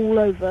went all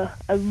over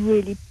a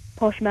really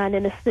posh man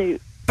in a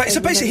suit. So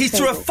basically, he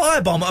threw a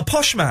firebomb at a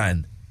posh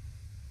man.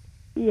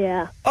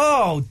 Yeah.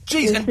 Oh,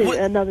 jeez.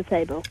 Another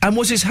table. And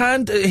was his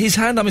hand,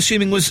 I'm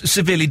assuming, was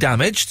severely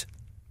damaged?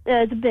 It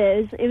was a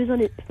bit. It was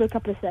on it for a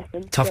couple of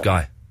seconds. Tough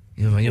guy.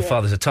 You know, your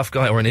father's a tough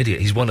guy or an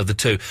idiot. He's one of the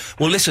two.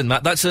 Well, listen,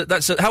 Matt, that's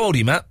a... How old are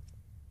you, Matt?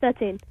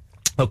 13.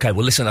 Okay,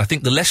 well, listen, I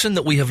think the lesson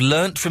that we have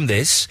learnt from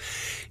this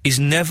is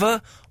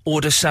never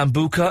order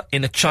sambuca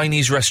in a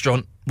Chinese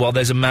restaurant while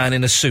there's a man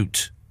in a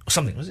suit. Or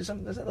something. Was it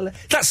something?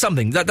 That's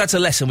something. That's a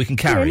lesson we can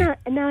carry. Yeah,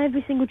 now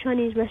every single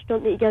Chinese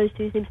restaurant that he goes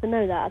to seems to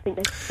know that. I think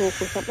they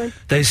talk or something.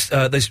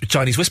 There's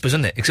Chinese whispers,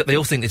 isn't it? Except they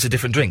all think it's a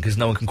different drink because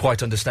no one can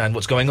quite understand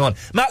what's going on.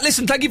 Matt,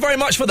 listen, thank you very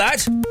much for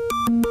that.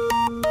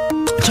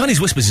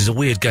 Chinese whispers is a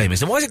weird game,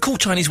 isn't it? Why is it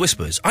called Chinese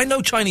whispers? I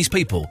know Chinese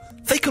people.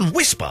 They can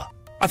whisper.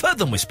 I've heard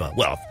them whisper.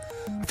 Well,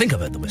 I think I've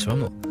heard them whisper.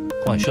 I'm not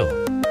quite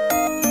sure.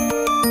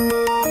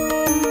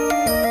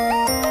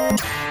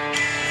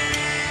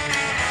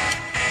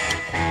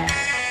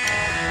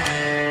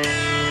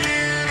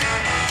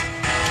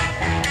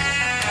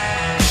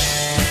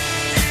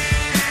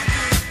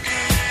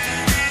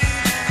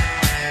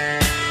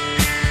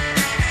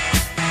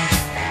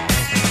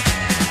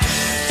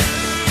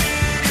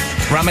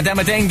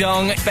 Ramadama Ding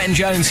Dong, Ben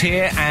Jones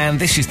here, and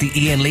this is the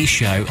Ian Lee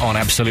Show on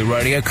Absolute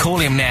Radio. Call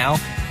him now,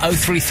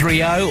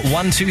 0330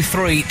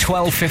 123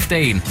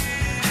 1215.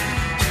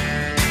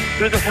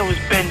 Who the hell is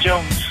Ben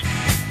Jones?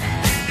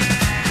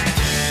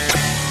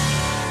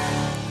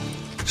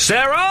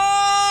 Sarah!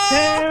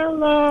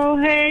 Hello,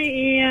 hey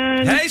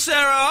Ian. Hey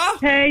Sarah!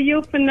 Hey,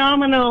 you're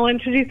phenomenal,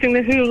 introducing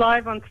The Who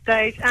live on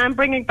stage and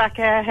bringing back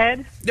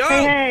Airhead. Oh,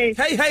 hey,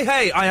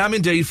 I am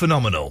indeed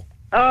phenomenal.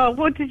 Oh,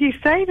 what did you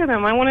say to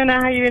them? I want to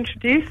know how you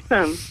introduced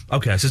them.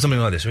 Okay, so something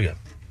like this. Here we go.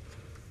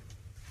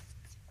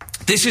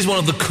 This is one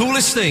of the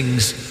coolest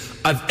things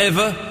I've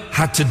ever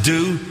had to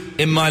do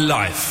in my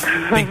life.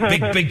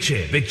 Big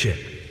cheer, big cheer.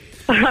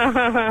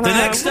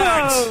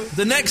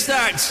 The next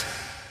act,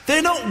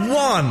 they're not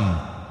one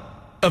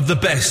of the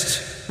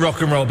best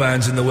rock and roll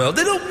bands in the world.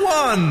 They're not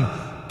one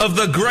of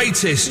the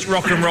greatest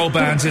rock and roll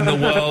bands in the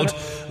world.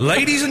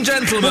 Ladies and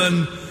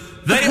gentlemen,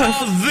 they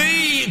are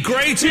the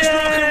greatest rock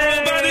and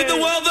roll band in the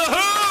world, The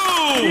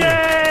Who!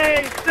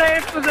 Yay! Say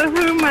it for The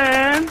Who,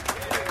 man.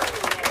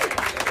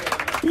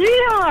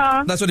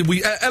 Yeah. That's what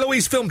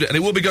Eloise filmed it, and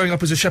it will be going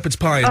up as a shepherd's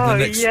pie in the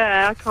next...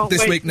 yeah, I can't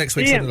this wait week, next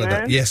week, to see something it, like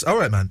that. man. Yes, all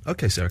right, man.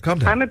 Okay, Sarah, calm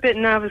down. I'm a bit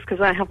nervous because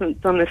I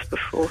haven't done this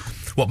before.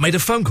 What, made a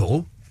phone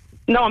call?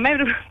 No, I made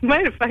a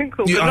phone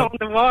call, but not on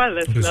the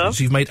wireless, love.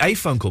 So you've made a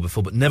phone call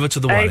before, but never to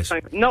the wireless.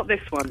 Not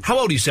this one. How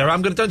old are you, Sarah?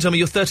 Don't tell me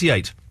you're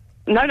 38.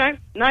 No, I'm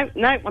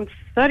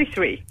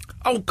 33.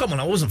 Oh, come on,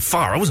 I wasn't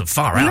far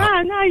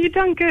out. No, you've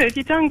done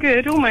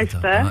good,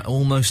 almost there.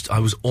 I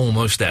was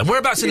almost there.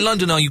 Whereabouts in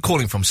London are you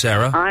calling from,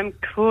 Sarah? I'm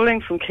calling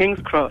from King's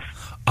Cross.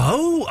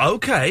 Oh,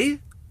 okay.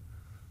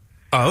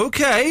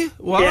 Okay,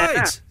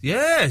 right. Yeah.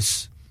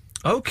 Yes.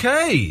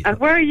 Okay. And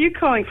where are you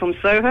calling from,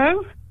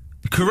 Soho?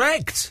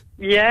 Correct.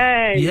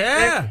 Yay.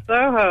 Yeah. There's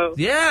Soho.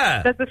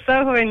 Yeah. There's a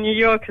Soho in New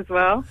York as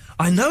well.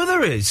 I know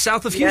there is.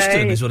 South of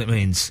Houston is what it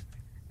means.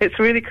 It's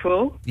really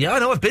cool. Yeah, I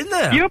know, I've been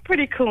there. You're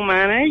pretty cool,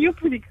 man, eh? You're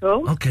pretty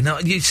cool. Okay, now,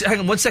 hang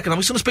on 1 second. I'm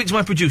just going to speak to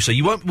my producer.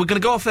 We're going to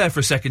go off air for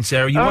a second,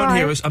 Sarah. You won't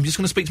hear us. I'm just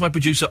going to speak to my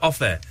producer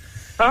off air.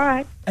 All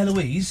right.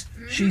 Eloise,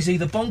 she's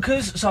either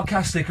bonkers,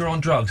 sarcastic, or on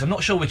drugs. I'm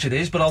not sure which it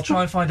is, but I'll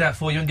try and find out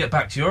for you and get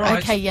back to you, all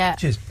right? Okay, yeah.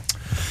 Cheers.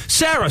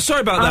 Sarah,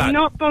 sorry about that. I'm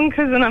not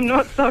bonkers and I'm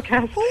not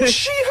sarcastic. Oh,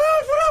 she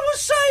heard what I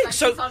was saying.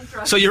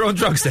 So you're on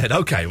drugs then?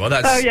 Okay, well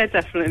that's... Oh, yeah,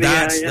 definitely.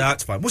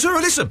 That's fine. Well, Sarah,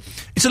 listen,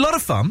 it's a lot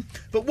of fun,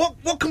 but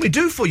what can we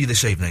do for you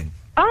this evening?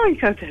 Oh, you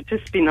have to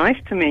just be nice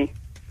to me.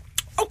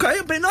 Okay,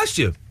 I'm being nice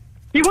to you.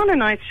 You want a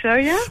nice show,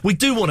 yeah? We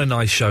do want a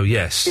nice show,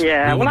 yes.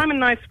 Yeah, well, I'm a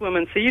nice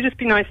woman, so you just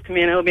be nice to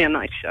me and it'll be a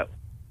nice show.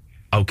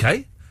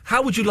 Okay.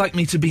 How would you like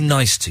me to be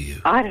nice to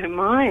you? I don't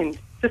mind.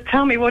 Just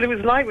tell me what it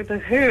was like with The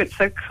Who. It's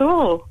so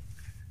cool.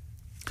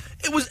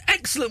 It was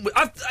excellent.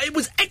 It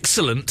was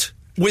excellent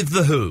with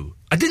The Who.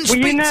 I didn't Were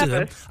you speak to nervous?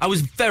 them. I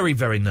was very,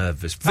 very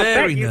nervous. I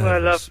Very bet you nervous. were,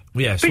 love.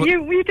 Yes. But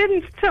you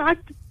didn't...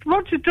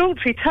 Roger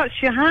Daltrey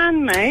touched your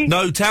hand, mate.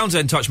 No,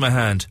 Townsend touched my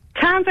hand.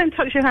 Townsend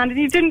touched your hand and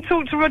you didn't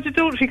talk to Roger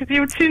Daltrey because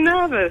you were too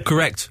nervous.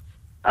 Correct.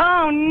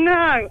 Oh,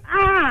 no.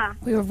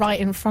 We were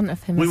right in front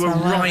of him. We as were well,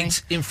 weren't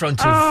right in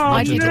front of Oh,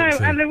 Roger no,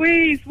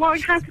 Daltrey.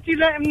 Eloise, how could you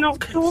let him not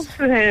talk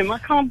to him? I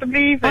can't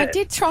believe it. I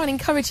did try and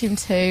encourage him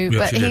to, Yes,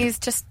 but you did. he's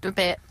just a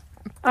bit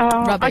I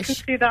rubbish. can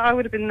see that. I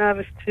would have been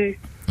nervous too.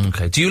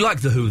 Okay. Do you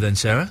like The Who then,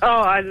 Sarah? Oh,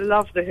 I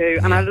love The Who,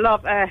 and I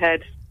love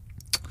Airhead.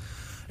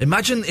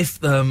 Imagine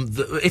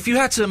if you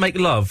had to make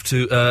love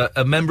to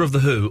a member of The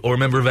Who or a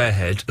member of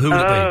Airhead, who would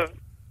it be?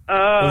 Oh,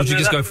 Or would you no,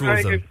 just go that's for a all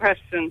of very them? good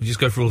question. You just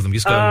go for all of them.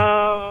 Just go.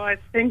 Oh, I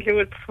think it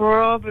would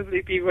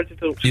probably be Roger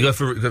Daltrey. You go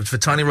for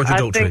tiny Roger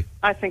Daltrey.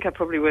 I think I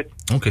probably would.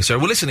 Okay, so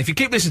well, listen. If you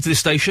keep listening to this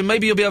station,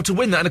 maybe you'll be able to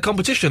win that in a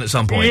competition at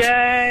some point.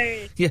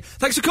 Yay! Yeah.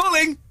 Thanks for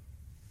calling.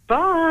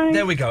 Bye.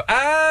 There we go.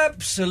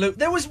 Absolute.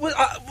 There was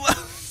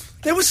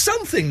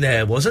something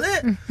there, wasn't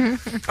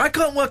it? I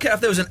can't work out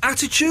if there was an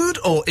attitude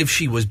or if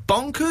she was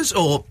bonkers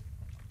or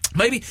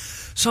Maybe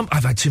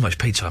I've had too much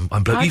pizza.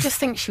 I'm bloated. I just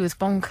think she was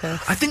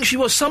bonkers. I think she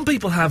was. Some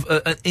people have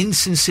an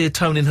insincere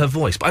tone in her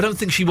voice, but I don't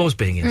think she was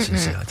being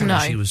insincere. I think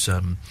she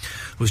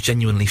was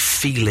genuinely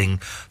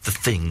feeling the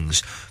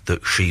things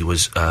that she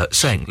was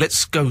saying.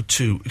 Let's go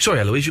to... Sorry,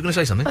 Eloise, you were going to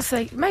say something? I'd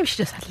say maybe she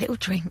just had a little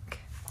drink.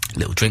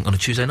 Little drink on a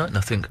Tuesday night?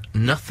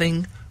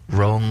 Nothing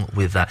wrong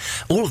with that.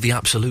 All of the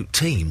Absolute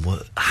team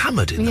were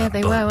hammered in that Yeah,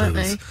 they were, weren't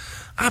they?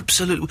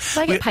 Absolutely.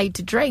 They get paid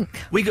to drink.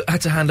 We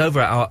had to hand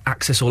over our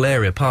Access All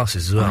area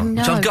passes as well, I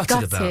know, which I'm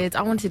gutted about.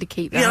 I wanted to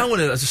keep that. Yeah, I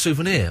wanted it as a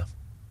souvenir.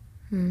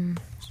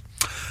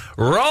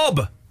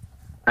 Rob!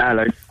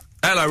 Hello.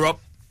 Hello, Rob.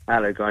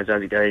 Hello, guys.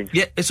 How's it going?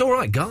 Yeah, it's all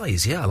right,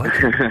 guys. Yeah, I like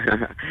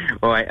it.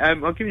 All right,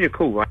 I'll give you a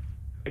call, right?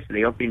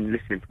 Basically, I've been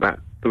listening for about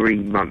 3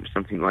 months,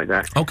 something like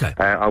that. Okay.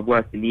 I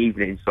work in the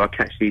evening, so I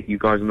catch you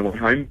guys on the way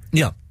home.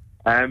 Yeah.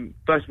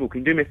 First of all,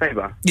 can you do me a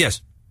favour?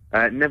 Yes.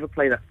 Never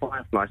play that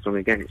Firefly song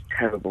again. It's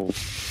terrible.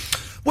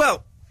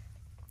 Well,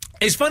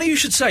 it's funny you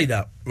should say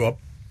that, Rob,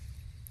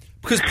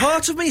 because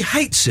part of me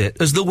hates it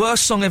as the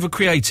worst song ever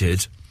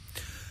created,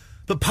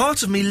 but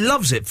part of me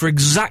loves it for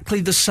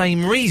exactly the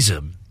same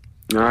reason.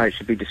 No, it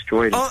should be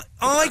destroyed.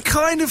 I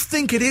kind of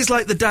think it is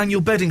like the Daniel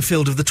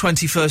Bedingfield of the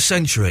 21st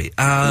century.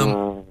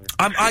 No.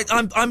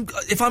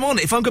 If I'm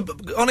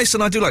honest,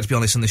 and I do like to be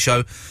honest in the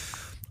show,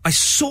 I'm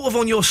sort of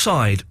on your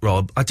side,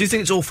 Rob. I do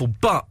think it's awful,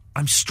 but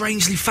I'm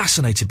strangely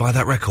fascinated by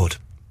that record.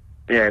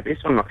 Yeah,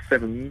 it's on like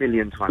 7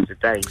 million times a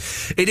day.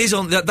 It is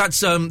on. That's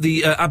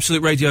the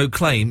Absolute Radio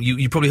claim.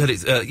 You probably heard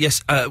it.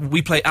 Yes,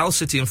 we play Owl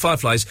City and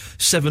Fireflies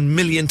 7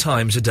 million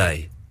times a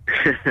day.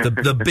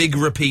 the big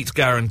repeat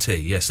guarantee.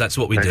 Yes, that's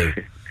what we do.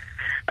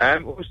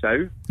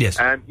 Also, yes.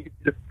 You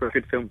look for a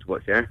good film to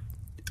watch, yeah?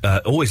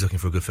 Always looking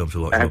for a good film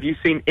to watch. Have you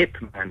seen Ip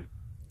Man?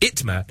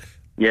 It Man?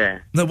 Yeah.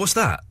 No, what's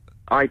that?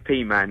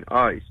 IP Man.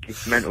 Oh,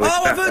 it's mental.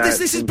 Oh, I've heard this.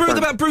 This is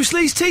about Bruce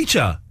Lee's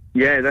teacher.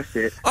 Yeah, that's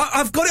it.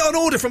 I've got it on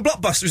order from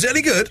Blockbuster. Is it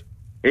any good?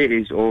 It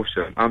is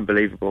awesome.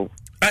 Unbelievable.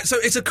 So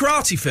it's a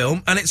karate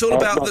film, and it's all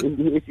about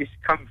It's just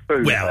kung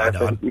fu. Well, I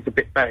know. It's a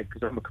bit bad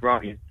because I'm a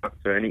karate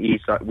instructor, and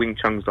he's like Wing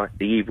Chun's like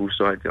the evil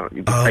side. Like,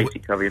 you hate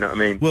each other, you know what I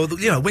mean? Well,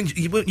 you know,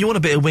 you want a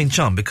bit of Wing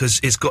Chun because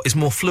it's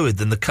more fluid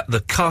than the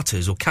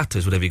katas or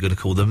katas, whatever you're going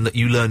to call them, that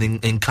you learn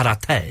in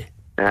karate.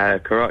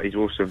 Karate's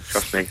awesome.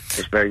 Trust me,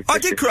 it's very. I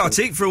did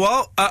karate for a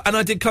while, and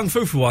I did kung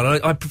fu for a while.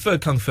 I prefer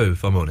kung fu,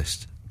 if I'm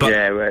honest. But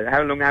yeah. Well,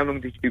 how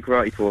long did you do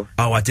karate for?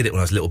 Oh, I did it when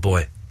I was a little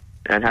boy.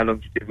 And how long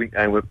did you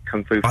do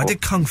kung fu for? I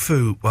did kung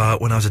fu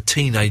when I was a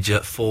teenager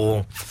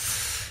for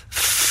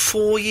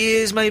 4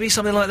 years, maybe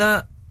something like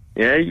that.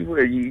 Yeah, you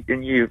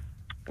were.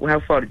 Well, how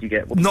far did you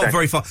get? Not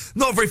very far.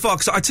 Not very far.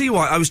 Because I tell you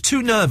what, I was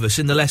too nervous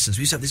in the lessons.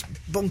 We used to have this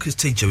bonkers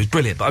teacher who was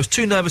brilliant, but I was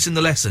too nervous in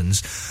the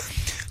lessons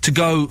to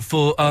go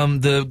for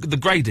the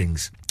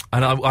gradings.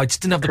 And I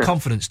just didn't have the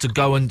confidence to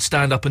go and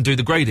stand up and do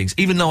the gradings.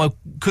 Even though I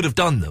could have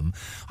done them,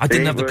 I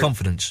didn't have the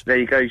confidence. There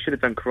you go. You should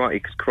have done karate,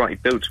 because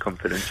karate builds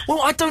confidence.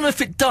 Well, I don't know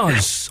if it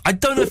does.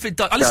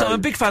 Listen, I'm a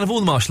big fan of all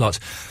the martial arts.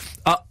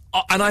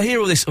 And I hear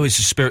all this, it's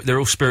a spirit, they're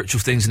all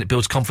spiritual things and it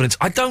builds confidence.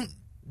 The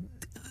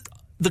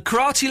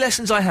karate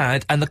lessons I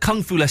had and the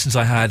kung fu lessons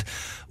I had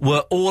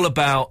were all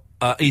about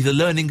either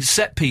learning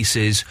set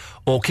pieces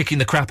or kicking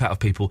the crap out of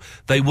people.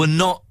 They were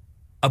not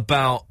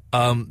about...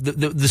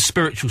 the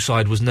spiritual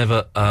side was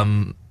never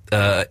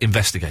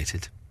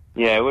investigated.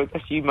 Yeah, well,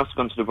 you must have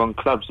gone to the wrong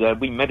clubs.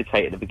 We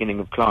meditate at the beginning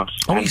of class.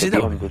 Oh, you see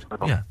that one?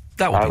 Yeah,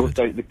 that would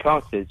be also, the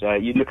classes,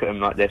 you look at them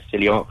like they're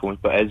silly art forms,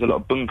 but there's a lot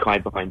of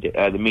bunkai behind it,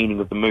 the meaning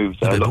of the moves.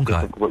 A lot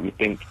of what you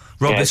think.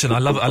 Rob, listen, I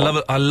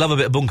love a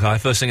bit of bunkai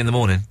first thing in the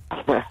morning.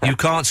 You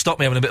can't stop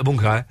me having a bit of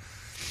bunkai.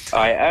 All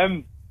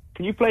right,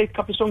 can you play a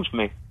couple of songs for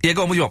me? Yeah,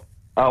 go on, what do you want?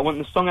 I want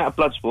the song out of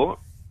Bloodsport.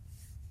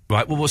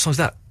 Right, well, what song's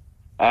that?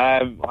 I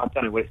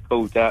don't know what it's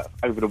called,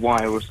 Over the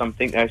Wire or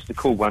something. It's the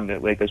cool one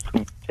where it goes...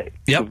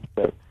 Yep.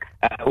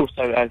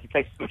 Also, you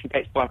play Cemetery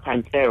Gates by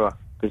Pantera,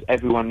 because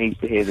everyone needs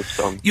to hear this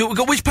song.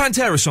 Which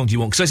Pantera song do you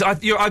want? Because I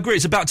agree,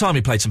 it's about time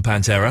you played some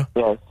Pantera.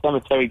 Yeah,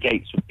 Cemetery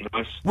Gates would be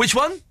nice. Which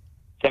one?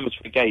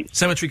 Cemetery Gates.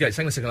 Cemetery Gates.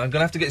 Hang on a second, I'm going to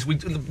have to get...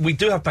 We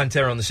do have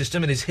Pantera on the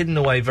system. It is hidden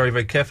away very,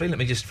 very carefully. Let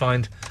me just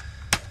find...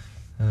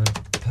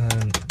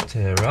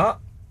 Pantera...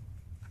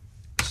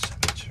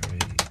 Cemetery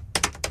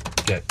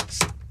Gates...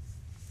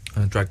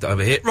 I'm going to drag that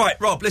over here. Right,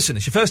 Rob, listen,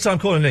 it's your first time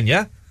calling in,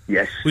 yeah?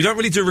 Yes. We don't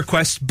really do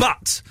requests,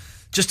 but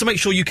just to make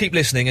sure you keep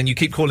listening and you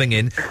keep calling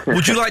in,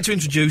 would you like to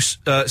introduce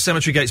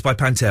Cemetery Gates by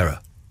Pantera?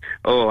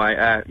 All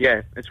right,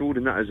 yeah, it's all the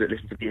nutters that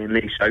listen to the Ian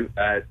Lee show.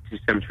 This is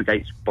Cemetery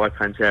Gates by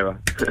Pantera.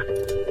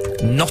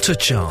 Not a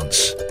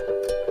chance.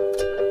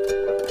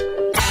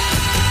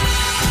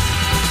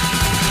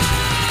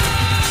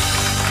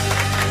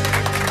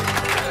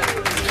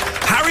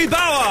 Harry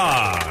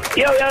Bauer!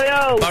 Yo, yo,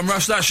 yo! Bum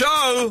Rush That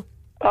Show!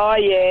 Oh,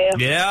 yeah.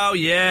 Yeah, oh,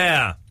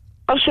 yeah.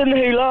 I've seen The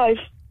Who live.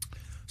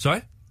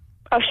 Sorry?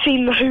 I've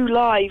seen The Who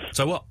live.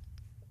 So what?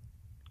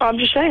 I'm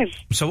just saying.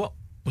 So what?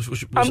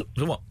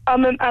 So what?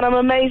 I'm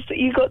amazed that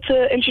you got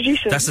to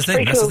introduce them. That's the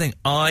thing, the thing.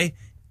 I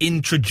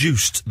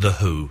introduced The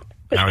Who.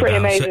 It's Harry pretty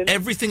Bowers. amazing. So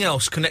everything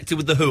else connected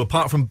with The Who,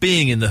 apart from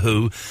being in The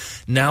Who,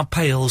 now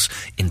pales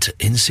into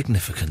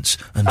insignificance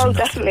and Oh,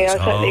 nothingness. definitely, I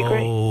totally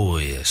agree. Oh,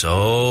 yes.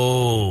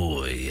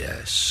 Oh,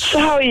 yes. So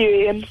how are you,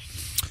 Ian?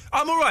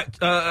 I'm all right.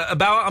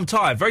 I'm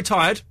tired. Very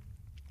tired.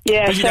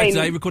 Yeah, Busy day same.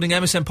 today, recording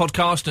MSN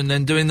podcast and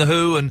then doing The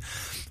Who and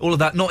all of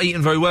that. Not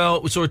eating very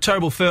well. We saw a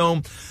terrible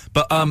film,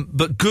 but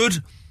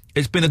good.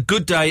 It's been a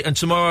good day, and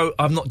tomorrow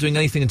I'm not doing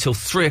anything until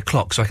 3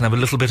 o'clock, so I can have a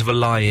little bit of a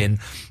lie-in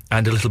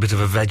and a little bit of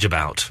a veg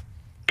about.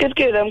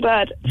 Good, I'm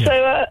glad. Yeah.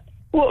 So,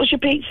 what was your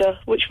pizza?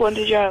 Which one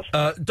did you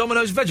have?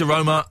 Domino's Veg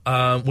Aroma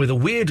with a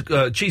weird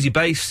cheesy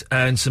base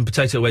and some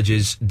potato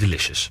wedges.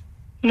 Delicious.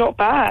 Not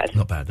bad.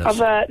 Not bad.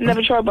 I've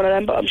never tried one of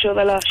them, but I'm sure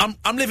they're lush.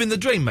 I'm living the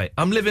dream, mate.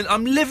 I'm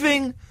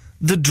living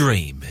the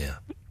dream here.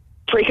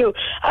 Pretty cool.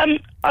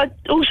 I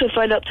also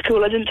phoned up to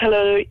call. I didn't tell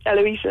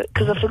Eloisa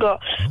because I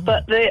forgot.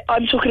 But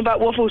I'm talking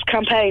about Waffles'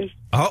 campaign.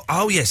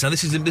 Oh yes. Now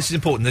this is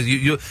important.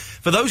 You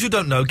for those who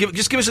don't know,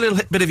 just give us a little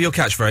bit of your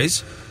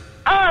catchphrase.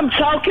 I'm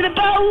talking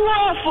about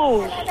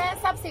waffles.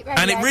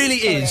 And it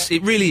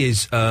really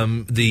is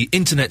the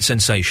internet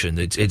sensation.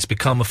 It's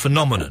become a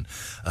phenomenon,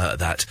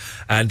 that.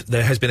 And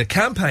there has been a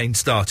campaign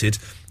started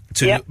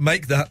to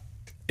make that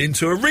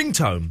into a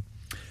ringtone.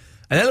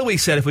 And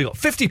Eloise said if we got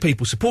 50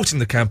 people supporting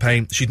the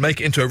campaign, she'd make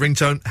it into a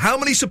ringtone. How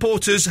many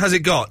supporters has it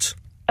got?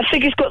 I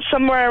think it's got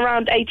somewhere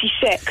around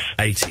 86.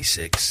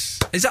 86.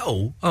 Is that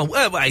all? Oh,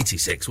 well,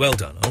 86. Well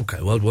done. Okay,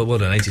 well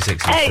done.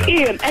 86. Hey,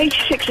 Ian,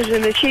 86 is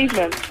an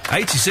achievement.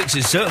 86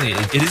 is certainly,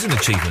 it is an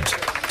achievement.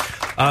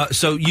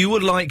 So you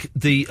would like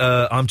the,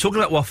 I'm talking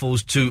about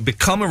Waffles, to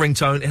become a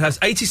ringtone. It has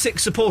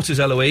 86 supporters,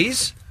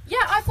 Eloise. Yeah,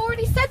 I've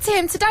already said to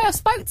him today. I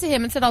spoke to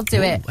him and said I'll do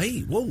it.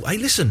 Hey,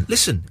 listen.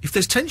 If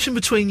there's tension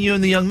between you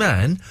and the young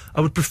man,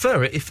 I would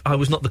prefer it if I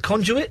was not the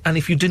conduit and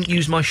if you didn't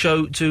use my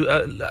show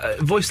to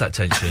voice that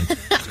tension.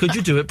 Could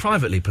you do it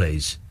privately,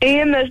 please?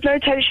 Ian, there's no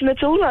tension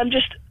at all. I'm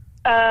just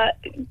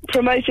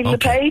promoting the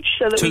page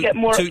so that we get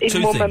more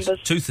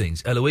members. Two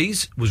things.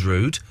 Eloise was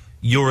rude.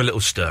 You're a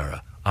little stirrer.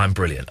 I'm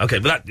brilliant. Okay,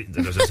 but that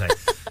was what I'm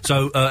saying.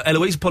 So,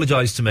 Eloise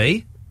apologised to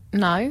me.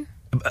 No.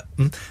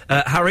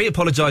 Harry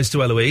apologised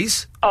to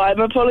Eloise. I'm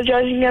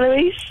apologising,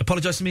 Eloise.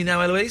 Apologise to me now,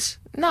 Eloise.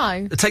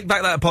 No. Take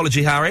back that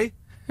apology, Harry.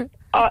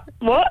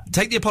 What?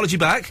 Take the apology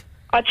back.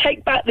 I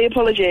take back the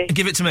apology.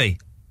 Give it to me.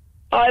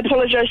 I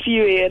apologise to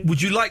you, Ian.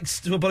 Would you like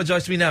to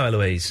apologise to me now,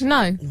 Eloise?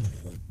 No.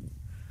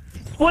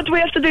 What do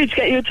we have to do to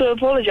get you to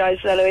apologise,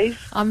 Eloise?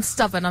 I'm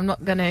stubborn. I'm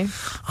not going to.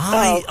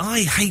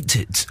 I hate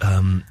it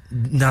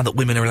now that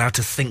women are allowed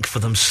to think for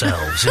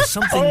themselves. There's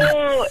something.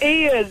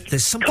 Ian.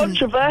 There's something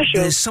controversial.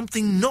 There's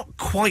something not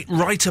quite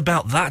right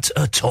about that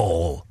at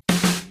all.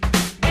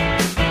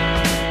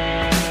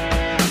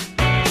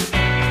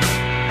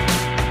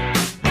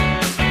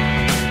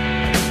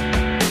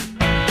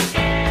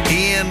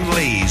 Ian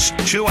Lee's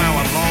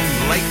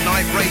 2-hour-long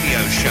late-night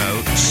radio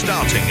show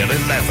starting at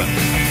 11.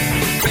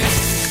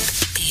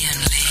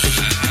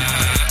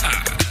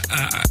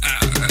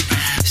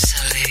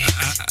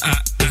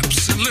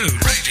 Absolute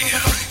Radio.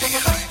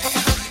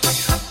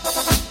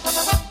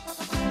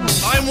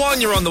 Line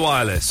 1, you're on the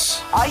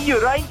wireless. Are you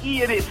right,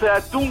 Ian? It's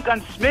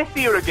Duncan Smith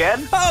here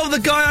again. Oh, the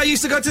guy I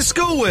used to go to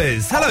school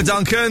with. Hello,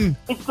 Duncan.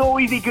 It's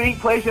always a great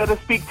pleasure to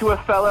speak to a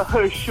fella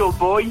Herschel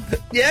boy.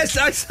 Yes,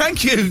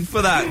 thank you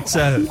for that,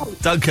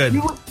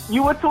 Duncan.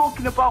 You were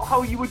talking about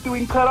how you were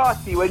doing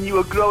karate when you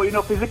were growing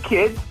up as a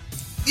kid.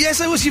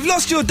 Yes, I was. You've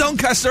lost your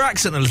Doncaster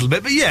accent a little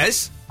bit, but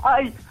yes.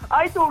 I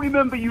don't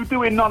remember you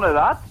doing none of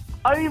that.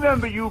 I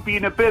remember you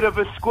being a bit of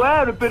a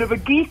square, a bit of a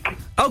geek.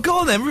 Oh, go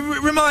on then,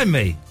 remind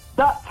me.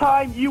 That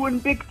time you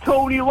and Big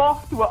Tony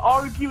Loft were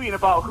arguing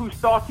about who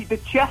started the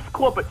chess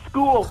club at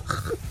school.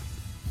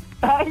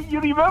 Hey, you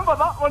remember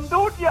that one,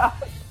 don't you?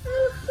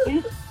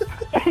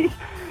 Hey,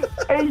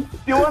 do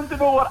you want to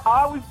know what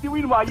I was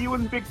doing while you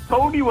and Big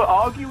Tony were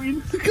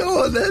arguing?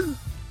 Go on then.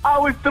 I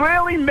was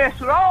drilling Miss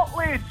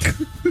Routledge.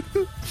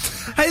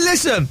 Hey,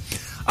 listen,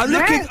 I'm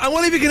looking. I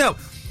wonder if you can help.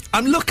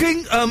 I'm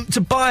looking to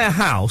buy a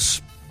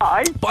house.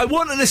 But I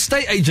want an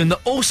estate agent that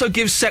also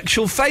gives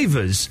sexual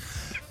favours.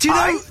 Do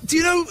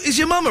you know, is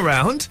your mum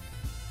around?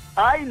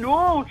 I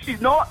know, she's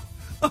not.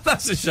 Oh,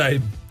 that's a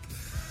shame.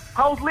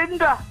 How's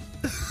Linda?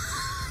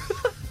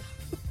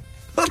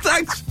 Well,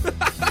 thanks.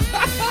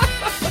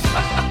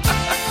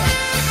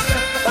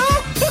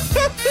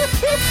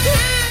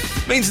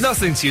 Means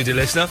nothing to you, dear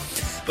listener,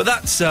 but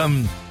that's a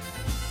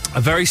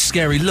very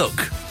scary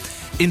look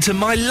into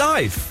my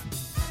life.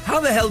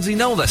 How the hell does he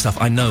know all that stuff?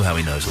 I know how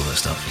he knows all that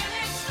stuff.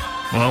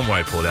 Well, don't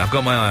worry, Paulie. I've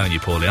got my eye on you,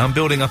 Paulie. I'm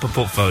building up a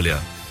portfolio.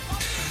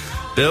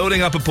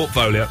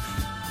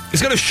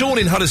 Let's go to Sean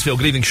in Huddersfield.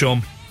 Good evening,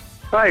 Sean.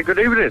 Hi, good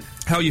evening.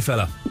 How are you,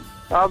 fella?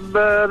 I'm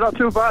not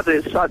too bad.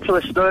 It's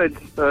actually snowing.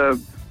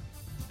 I'm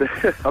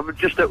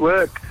just at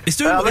work. It's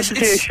doing. I listen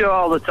to your show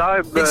all the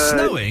time. It's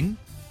snowing?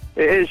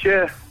 It is,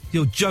 yeah.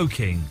 You're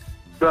joking.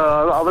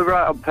 I live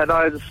right on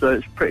Pennines, so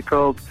it's pretty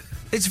cold.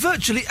 It's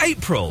virtually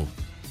April.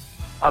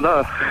 I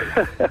know.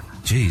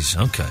 Jeez,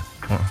 okay.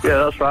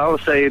 Yeah, that's what I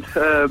was saying.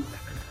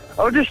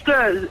 I was just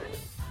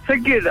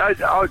thinking, I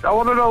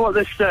want to know what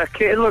this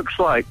kitten looks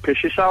like, because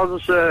she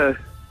sounds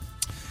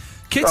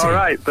Kitty? all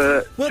right,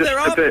 but Well,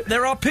 just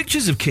there are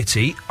pictures of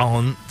Kitty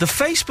on the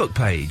Facebook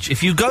page.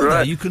 If you go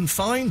there, you can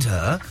find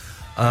her.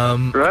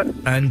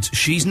 And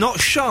she's not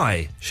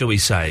shy, shall we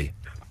say?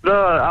 No,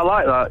 I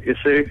like that, you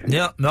see.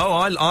 Yeah, no,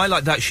 I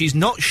like that. She's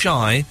not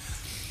shy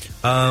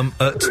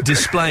at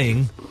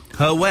displaying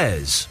her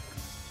wares.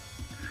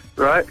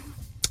 Right.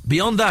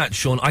 Beyond that,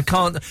 Sean, I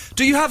can't...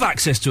 Do you have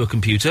access to a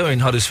computer in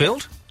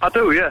Huddersfield? I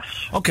do, yes.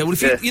 OK, well,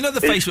 if you know the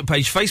Facebook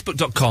page,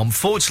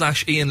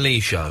 facebook.com/Ian Lee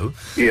Show.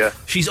 Yeah.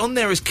 She's on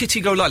there as Kitty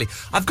Golightly.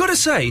 I've got to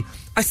say,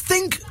 I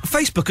think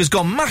Facebook has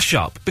gone mash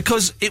up,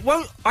 because it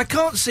won't... I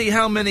can't see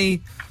how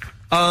many...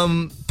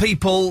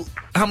 people,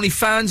 how many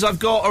fans I've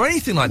got, or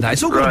anything like that.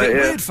 It's all got a bit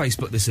weird,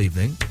 Facebook, this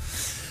evening.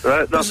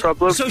 Right, no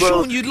problem. So,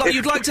 Well, Sean,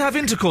 you'd like to have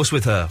intercourse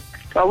with her?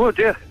 I would,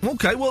 yeah.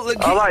 Okay, well...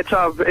 I like to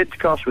have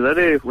intercourse with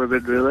any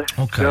women, really.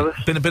 Okay.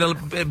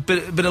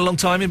 Been a long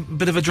time, a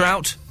bit of a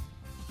drought?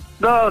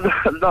 No,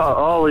 not at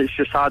all. It's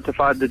just hard to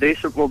find a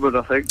decent woman,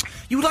 I think.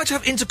 You would like to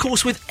have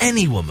intercourse with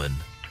any woman?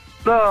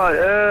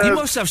 No, you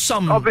must have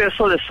some...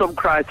 Obviously, there's some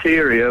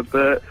criteria,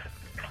 but...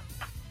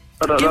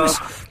 I don't know.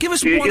 Give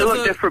us you one of look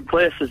the... different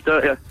places,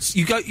 don't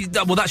you?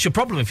 Well, that's your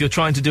problem if you're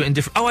trying to do it in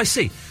different... Oh, I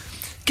see.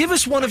 Give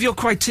us one of your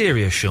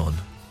criteria, Sean.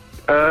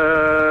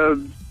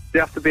 They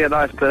have to be a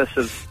nice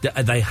person.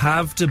 They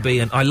have to be,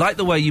 and I like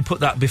the way you put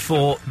that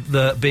before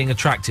the being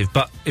attractive,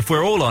 but if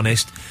we're all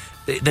honest,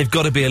 they've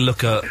got to be a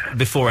looker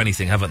before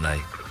anything, haven't they?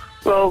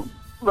 Well,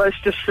 let's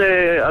just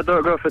say I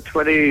don't go for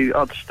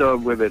 20-odd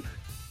stone women.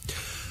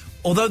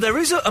 Although there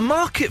is a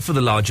market for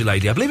the larger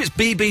lady. I believe it's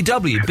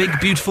BBW, Big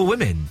Beautiful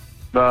Women.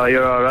 No,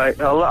 you're all right.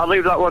 I'll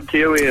leave that one to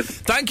you, Ian.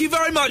 Thank you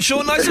very much,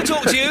 Sean. Nice to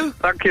talk to you.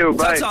 Thank you.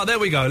 Bye. Ta-ta, there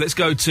we go. Let's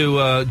go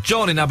to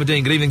John in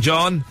Aberdeen. Good evening,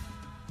 John.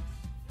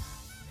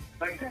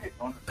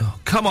 Oh,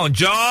 come on,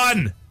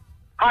 John.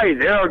 Hi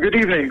there. Good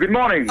evening. Good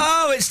morning.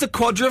 Oh, it's the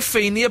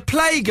Quadrophenia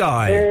Play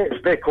guy.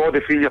 It's the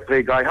Quadrophenia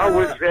Play guy. How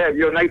was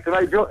your night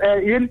tonight,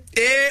 Ian?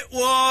 It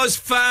was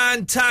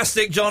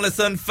fantastic,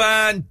 Jonathan.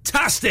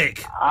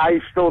 Fantastic. I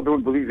still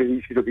don't believe that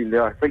he should have been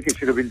there. I think it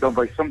should have been done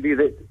by somebody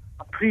that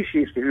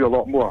appreciates the Who a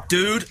lot more.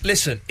 Dude,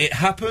 listen, it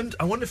happened.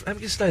 I wonder if... Let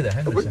me just stay there.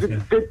 Hang on a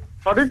second.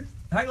 Pardon?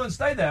 Hang on,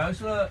 stay there. I was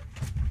going to...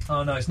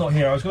 Oh, no, it's not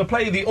here. I was going to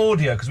play you the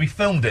audio, because we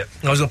filmed it.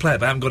 I was going to play it,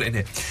 but I haven't got it in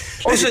here.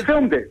 Listen, you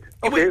filmed it?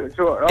 Okay,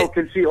 so I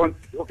can see it on...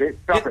 Okay,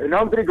 perfect. And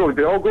how did it go? Did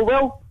it all go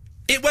well?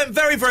 It went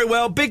very, very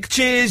well. Big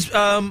cheers.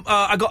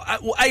 I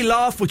got a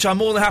laugh, which I'm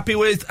more than happy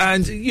with.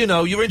 And, you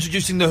know, you're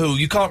introducing The Who.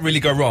 You can't really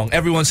go wrong.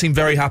 Everyone seemed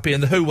very happy,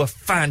 and The Who were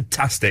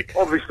fantastic.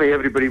 Obviously,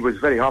 everybody was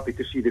very happy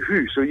to see The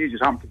Who, so you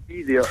just happened to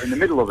be there in the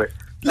middle of it.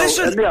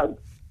 Listen,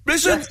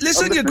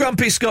 listen, you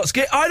grumpy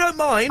Scotsgit. I don't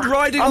mind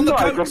riding on the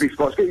coach. I'm not a grumpy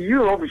Scotsgit.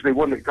 You're obviously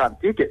one that can't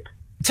take it.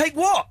 Take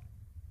what?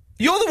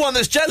 You're the one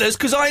that's jealous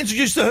because I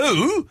introduced The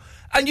Who,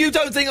 and you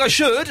don't think I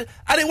should,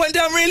 and it went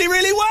down really,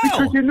 really well.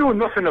 Because you know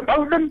nothing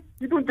about them.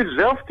 You don't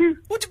deserve to.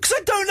 What? Because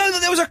I don't know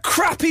that there was a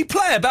crappy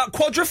play about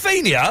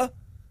Quadrophenia?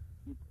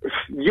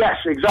 Yes,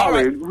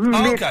 exactly. Right. Who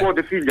made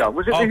Quadrophenia?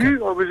 Was it The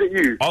Who or was it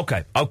you?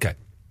 Okay. Okay.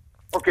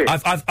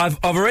 I've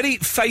already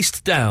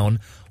faced down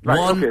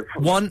one.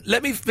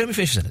 Let me finish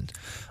the sentence.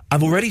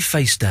 I've already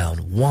faced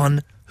down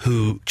one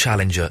Who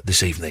challenger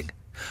this evening.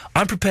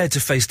 I'm prepared to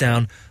face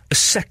down a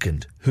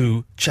second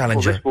Who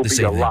challenger this will this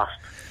be evening. Your last.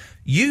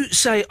 You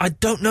say I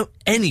don't know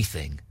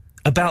anything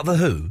about The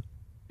Who?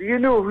 Do you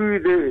know who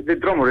the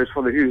drummer is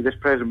for The Who at this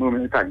present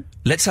moment in time?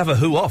 Let's have a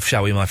Who off,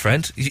 shall we, my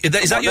friend?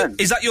 Is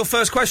that your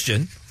first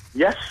question?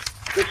 Yes.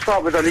 Let's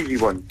start with an easy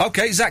one.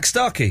 Okay, Zach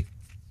Starkey.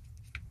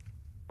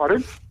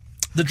 Pardon?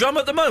 The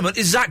drummer at the moment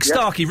is Zach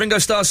Starkey, Ringo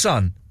Starr's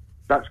son.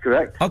 That's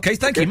correct. Okay,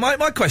 thank you. My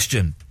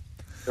question.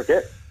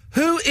 Okay.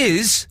 Who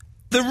is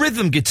the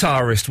rhythm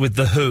guitarist with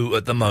The Who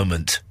at the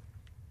moment?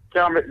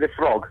 Kermit the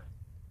Frog.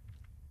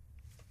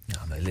 No,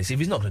 listen, if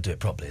he's not going to do it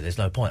properly, there's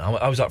no point.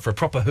 I was up for a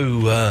proper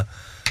Who,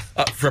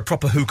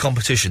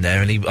 competition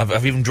there, and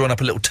I've even drawn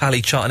up a little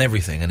tally chart and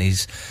everything, and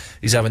he's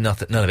having none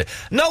of it.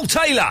 Noel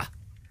Taylor.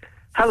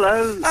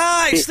 Hello.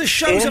 It's the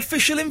show's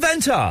official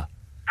inventor.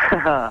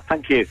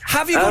 Thank you.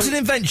 Have you got an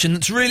invention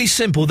that's really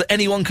simple that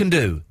anyone can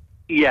do?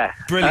 Yeah.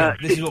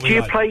 Brilliant. This is what we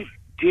like.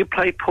 Do you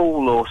play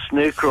pool or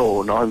snooker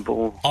or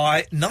 9-ball?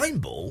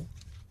 9-ball?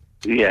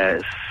 Yeah,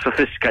 it's a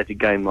sophisticated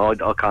game. I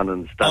can't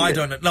understand I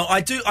don't know. No,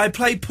 I do. I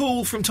play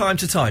pool from time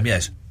to time,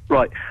 yes.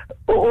 Right.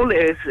 All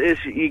it is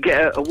you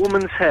get a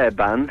woman's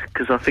hairband,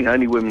 because I think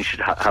only women should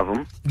have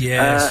them.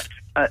 Yes.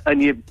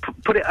 And you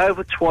put it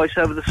over twice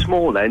over the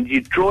small end. You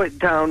draw it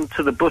down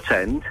to the butt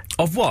end.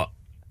 Of what?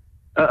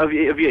 Of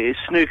your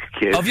snooker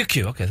cue. Of your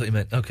cue, okay, I thought you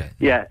meant, okay.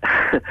 Yeah.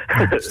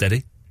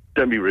 Steady.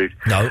 Don't be rude.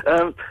 No.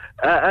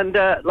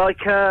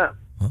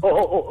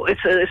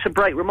 It's a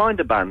break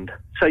reminder band.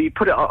 So you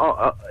put it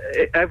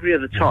every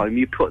other time.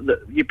 You put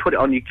it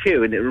on your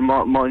cue, and it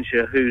reminds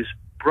you who's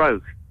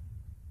broke.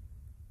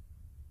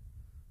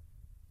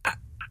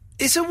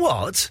 It's a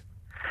what?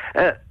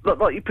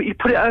 Like you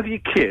put it over your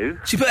cue.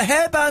 So you put a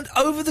hairband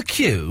over the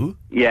cue?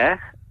 Yeah.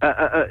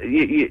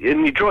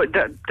 you draw it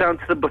down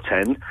to the butt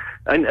end,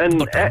 and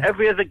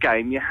every other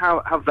game you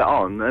have that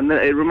on, and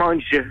it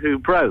reminds you who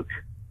broke.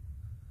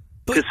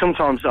 Because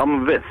sometimes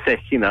I'm a bit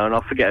thick, and I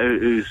forget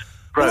who's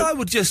broke. Well, I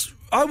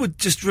would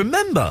just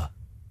remember.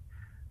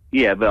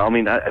 Yeah, but I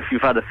mean, if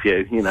you've had a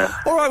few,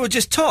 Or I would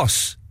just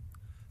toss.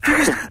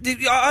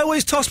 I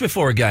always toss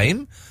before a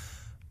game,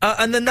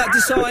 and then that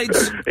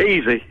decides.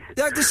 Easy.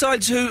 That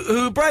decides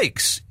who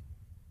breaks.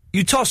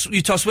 You toss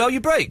well, you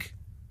break.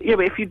 Yeah,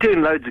 but if you're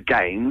doing loads of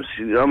games,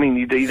 I mean,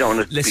 you don't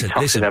want to be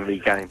tossing every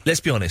game. Let's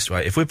be honest,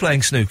 right? If we're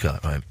playing snooker,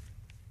 right?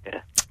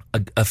 Yeah.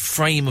 A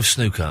frame of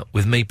snooker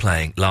with me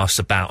playing lasts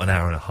about an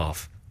hour and a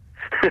half.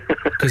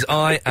 Because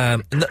I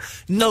am...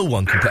 No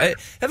one can play it.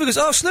 Everyone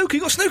goes, snooker,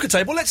 you got a snooker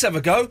table, let's have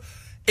a go.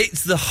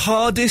 It's the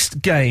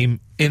hardest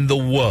game in the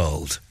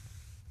world.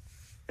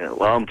 Yeah,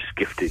 well, I'm just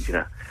gifted,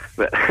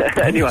 But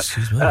anyway,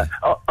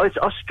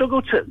 I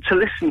struggle to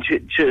listen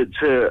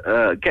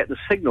to get the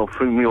signal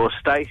from your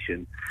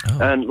station.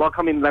 And like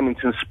I'm in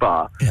Leamington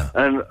Spa,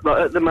 and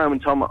at the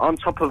moment I'm on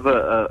top of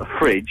a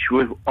fridge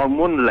on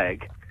one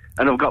leg,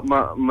 and I've got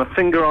my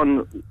finger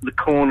on the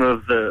corner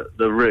of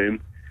the room,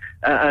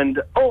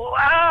 and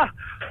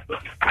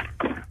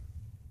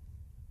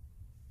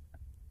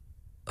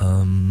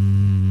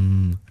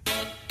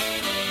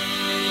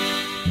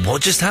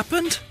what just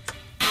happened?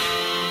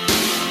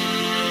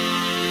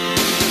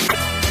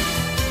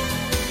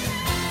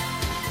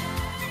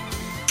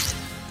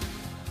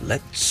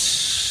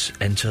 Let's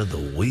enter the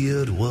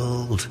weird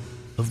world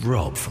of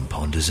Rob from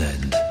Ponder's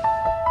End.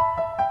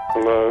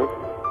 Hello?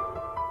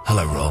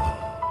 Hello, Rob.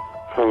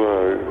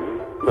 Hello.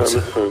 Now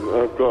listen,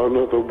 I've got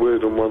another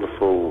weird and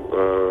wonderful,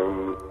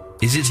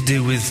 Is it to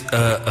do with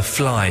a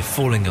fly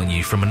falling on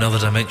you from another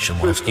dimension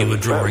whilst you were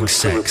drawing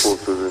sex?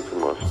 Into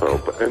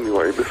myself, but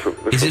anyway, listen.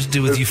 Is it to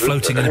do with you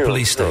floating in a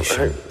police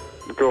station?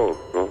 Go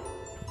on.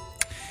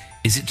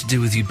 Is it to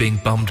do with you being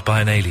bummed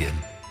by an alien?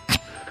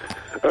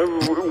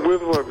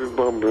 Whether I've been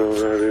bummed by an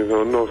alien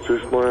or not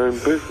is my own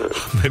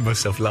business. I made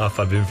myself laugh.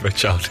 I've been very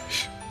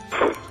childish.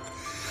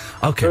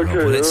 Okay, Rob,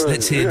 well,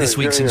 let's hear this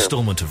week's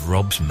instalment of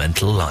Rob's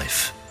Mental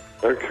Life.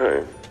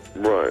 Okay,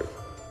 right.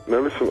 Now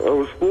listen, I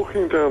was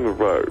walking down the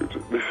road.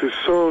 This is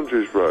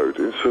Sandridge Road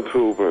in St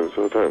Albans.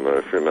 I don't know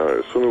if you know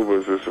it. St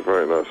Albans is a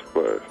very nice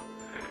place.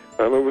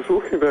 And I was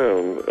walking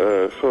down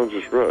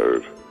Sandridge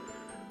Road,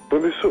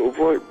 but this sort of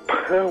like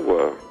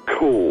power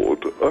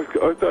cord, I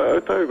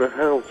don't know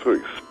how to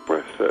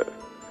express it.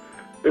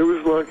 It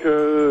was like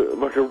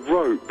a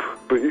rope,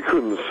 but you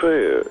couldn't see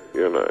it,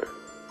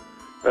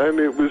 And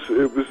it was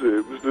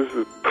this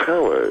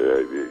power.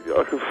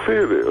 I could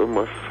feel it on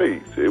my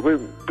feet. It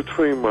went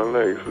between my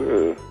legs.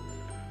 I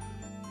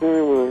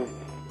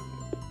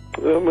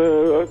don't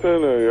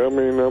know. I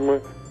mean,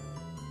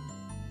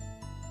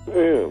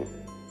 Ian.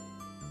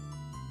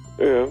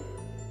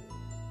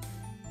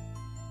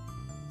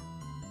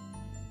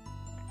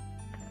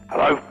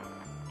 Hello?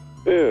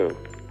 Yeah.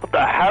 What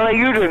the hell are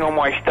you doing on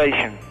my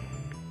station?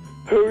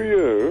 Who are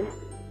you?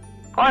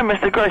 I'm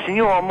Mr. Grayson,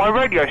 you're on my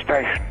radio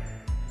station.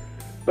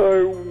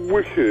 Oh,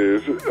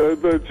 wicked. Do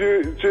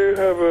you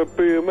have a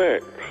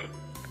BMX?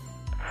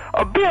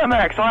 A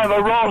BMX? I have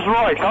a Rolls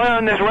Royce. I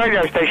own this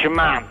radio station,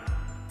 man.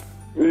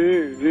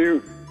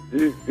 You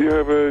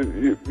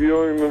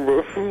own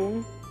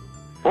the...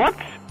 What?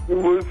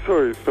 Well,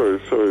 sorry.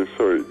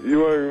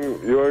 You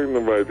own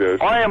the radio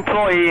station. I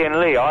employ Ian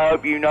Lee. I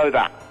hope you know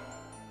that.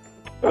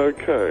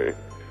 Okay.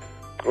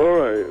 All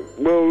right.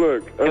 Well,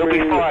 look. You'll be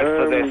fired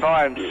for this.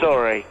 I am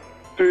sorry.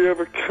 Do you have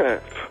a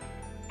cat?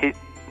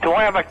 Do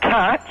I have a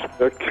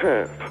cat? A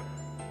cat.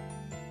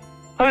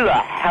 Who the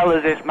hell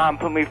has this man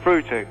put me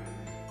through to?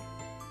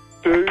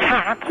 A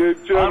cat?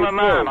 I'm a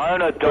man. I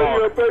own a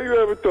dog. I bet you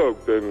have a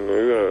dog,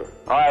 then.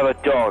 I have a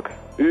dog.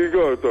 You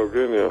got a dog,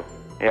 didn't you?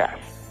 Yes.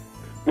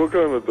 What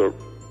kind of dog?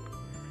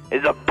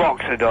 It's a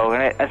boxer dog,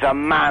 and it's a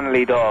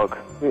manly dog.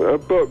 A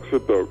boxer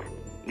dog?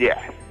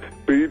 Yes.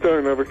 But you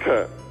don't have a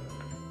cat?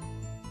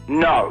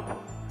 No.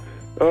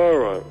 All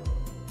right.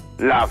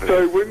 Lovely.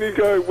 So when you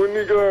go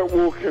out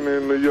walking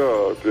in the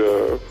yard,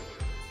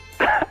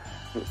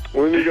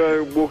 when you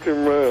go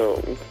walking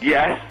round,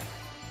 yes.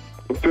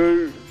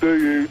 Do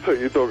you take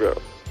your dog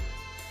out?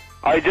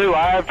 I do.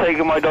 I have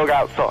taken my dog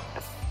outside.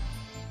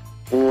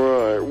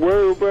 Right.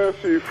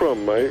 Whereabouts are you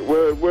from, mate?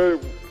 Where?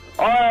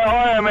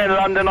 I am in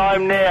London.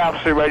 I'm near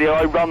Absolute Radio.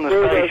 I run the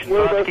station,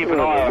 so I have to keep an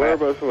eye on it.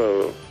 Whereabouts in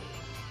London?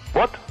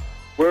 What?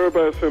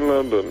 Whereabouts in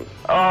London?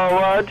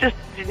 Oh, just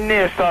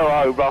near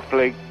Soho,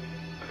 roughly.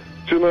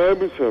 Do you know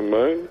Everton,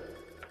 mate?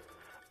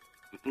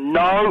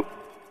 No.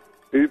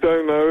 You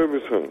don't know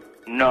Everton?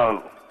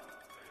 No.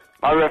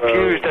 I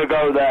refuse to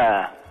go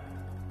there.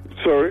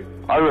 Sorry?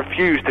 I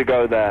refuse to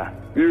go there.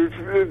 You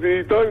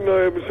don't know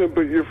Everton,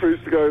 but you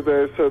refuse to go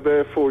there, so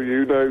therefore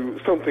you know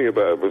something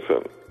about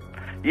Everton?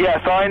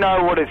 Yes, I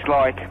know what it's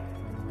like.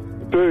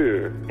 Do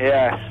you?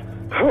 Yes.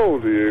 How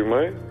old are you,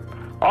 mate?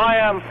 I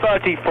am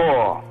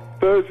 34.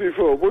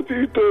 34? What do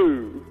you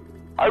do?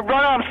 I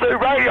run Absolute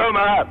Radio,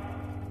 man.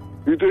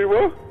 You do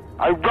what?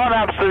 I run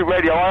Absolute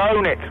Radio. I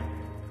own it.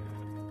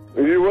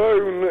 You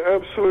own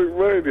Absolute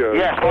Radio?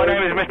 Yes, my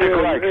name is Mr.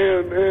 Gregg.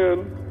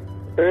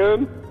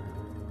 Ian?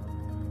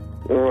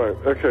 Alright,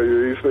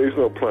 okay, he's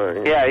not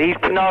playing. Yeah, he's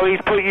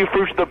put you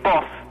through to the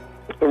boss.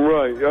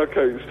 Right,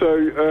 okay, so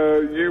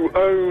you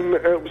own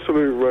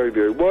Absolute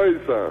Radio. Why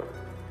is that?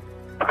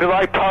 Because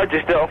I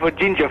purchased it off a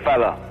ginger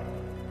fella.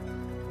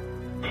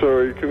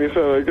 Sorry, can you say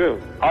that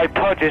again? I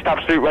purchased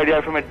Absolute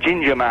Radio from a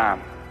ginger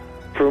man.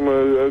 From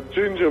a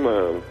ginger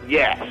man?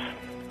 Yes.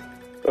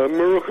 A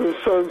Moroccan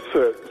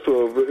sunset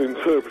sort of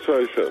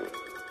interpretation?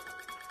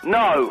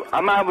 No,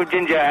 a man with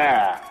ginger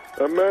hair.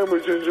 A man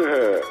with ginger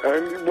hair.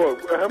 And what,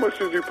 how much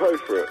did you pay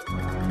for it?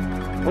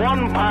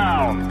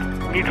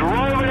 £1. He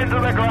drove it into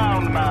the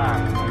ground,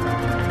 man.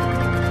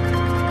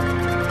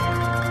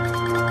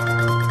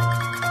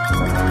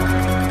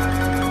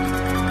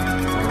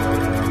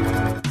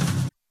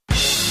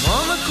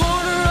 On the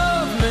corner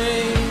of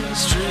Main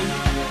Street.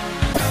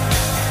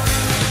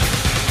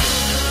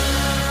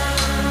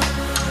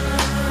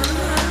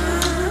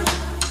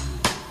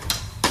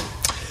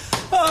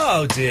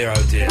 Oh dear,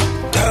 oh dear.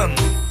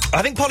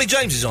 I think Polly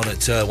James is on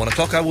at 1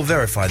 o'clock. I will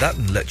verify that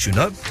and let you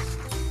know.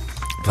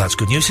 But that's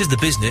good news. Here's the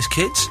business,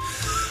 kids.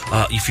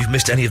 If you've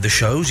missed any of the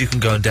shows, you can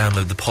go and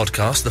download the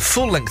podcast, the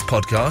full-length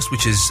podcast,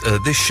 which is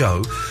this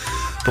show,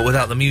 but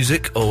without the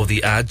music or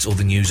the ads or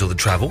the news or the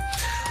travel.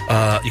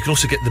 You can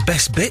also get the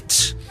best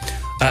bits.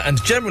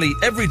 And generally,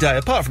 every day,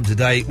 apart from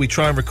today, we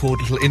try and record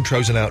little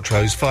intros and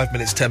outros, 5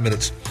 minutes, 10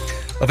 minutes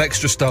of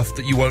extra stuff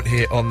that you won't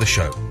hear on the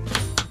show.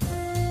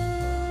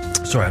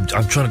 Sorry, I'm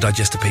trying to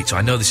digest a pizza.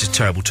 I know this is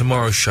terrible.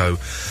 Tomorrow's show,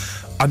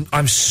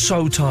 I'm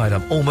so tired.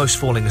 I'm almost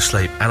falling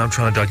asleep, and I'm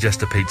trying to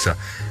digest a pizza.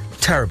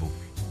 Terrible.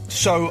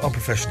 So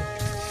unprofessional.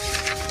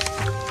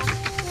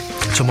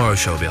 Tomorrow's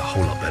show will be a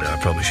whole lot better, I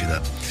promise you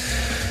that.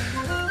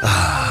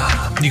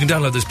 You can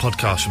download this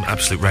podcast from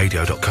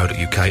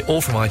absoluteradio.co.uk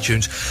or from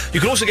iTunes.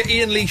 You can also get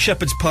Ian Lee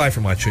Shepherd's Pie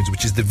from iTunes,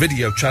 which is the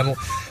video channel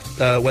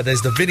where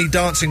there's the Vinnie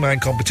Dancing Man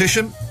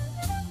competition.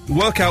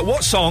 Work out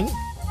what song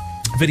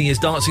Vinnie is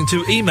dancing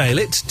to. Email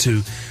it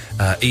to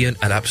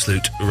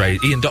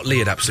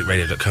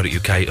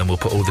ian.lee@absoluteradio.co.uk, and we'll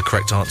put all the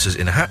correct answers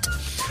in a hat.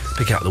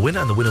 Pick out the winner,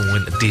 and the winner will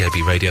win a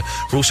DAB radio.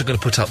 We're also going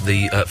to put up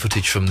the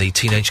footage from the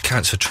Teenage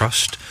Cancer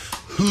Trust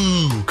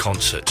Who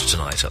concert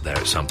tonight up there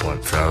at some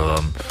point. So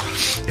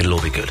it'll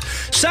all be good.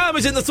 Sam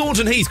is in the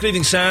Thornton Heath. Good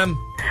evening, Sam.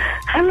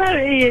 Hello,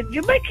 Ian.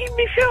 You're making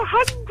me feel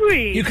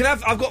hungry. You can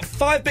have. I've got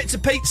 5 bits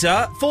of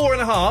pizza,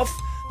 4.5,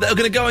 that are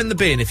going to go in the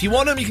bin. If you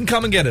want them, you can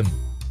come and get them.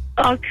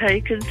 Okay,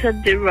 you can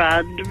send it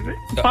round.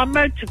 By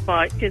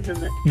motorbike,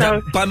 isn't it?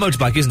 No, by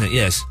motorbike, isn't it?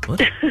 Yes.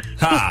 What?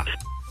 Ha!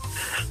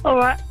 All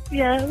right,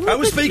 yeah. I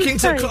was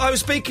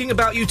speaking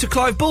about you to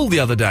Clive Bull the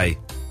other day.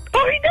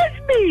 Oh, he knows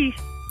me.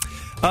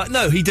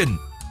 No, he didn't.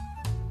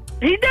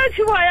 He knows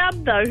who I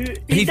am, though.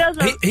 He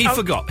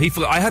forgot. He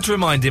forgot. I had to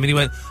remind him, and he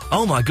went,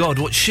 "Oh my God,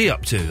 what's she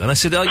up to?" And I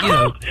said, "You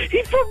know."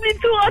 He probably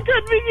thought I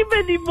don't ring him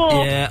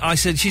anymore. Yeah, I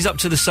said she's up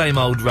to the same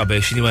old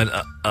rubbish, and he went,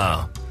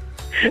 "Oh."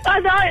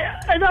 And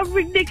I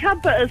ring Nick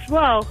Abbott as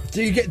well.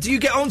 Do you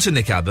get onto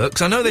Nick Abbott?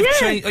 Because I know they've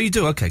changed. Oh, you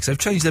do? Okay, because they've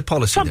changed their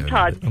policy.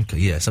 Sometimes. There. Okay,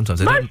 yeah,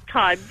 sometimes. Most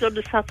times on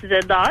a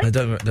Saturday night. They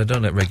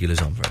don't let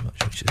regulars on very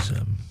much, which is.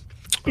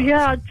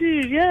 Yeah, I do.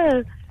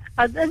 Yeah.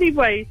 And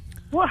anyway,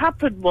 what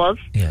happened was.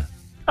 Yeah.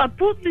 I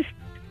bought these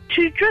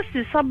 2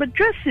 dresses, summer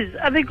dresses,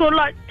 and they got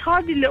like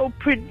tiny little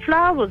print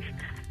flowers.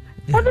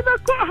 Yeah. And then I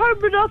got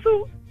home and I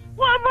thought,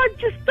 what have I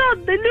just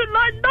done? They look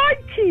like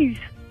 90s.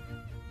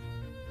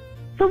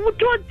 So what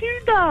do I do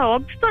now?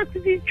 I'm stuck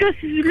with these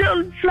dresses with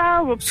little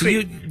flower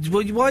prints.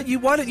 Why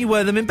don't you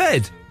wear them in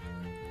bed?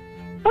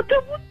 I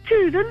don't want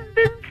to. They're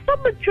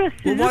summer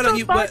dresses. Well, why don't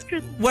you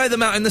wear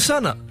them out in the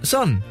sun?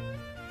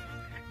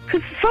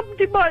 Because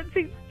somebody might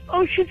think,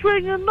 oh, she's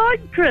wearing a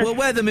night dress. Well,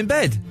 wear them in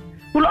bed.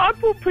 Well, I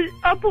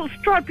bought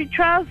stripy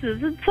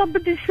trousers, and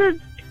somebody said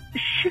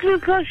she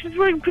looks like she's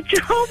wearing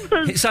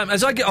pyjamas. Sam,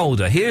 as I get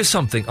older, here's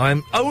something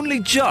I'm only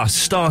just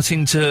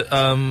starting to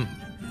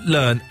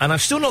learn, and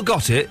I've still not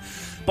got it,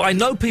 but I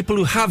know people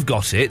who have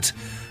got it,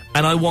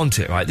 and I want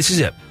it, right? This is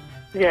it.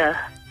 Yeah.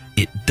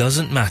 It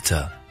doesn't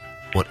matter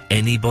what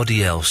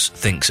anybody else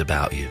thinks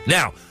about you.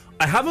 Now,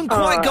 I haven't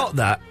quite got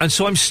that, and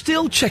so I'm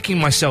still checking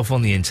myself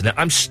on the internet.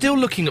 I'm still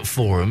looking at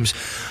forums.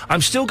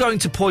 I'm still going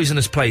to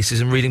poisonous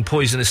places and reading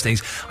poisonous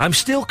things. I'm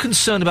still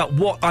concerned about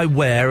what I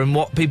wear and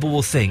what people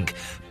will think.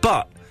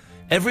 But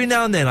every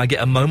now and then I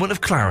get a moment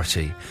of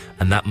clarity,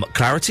 and that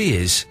clarity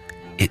is,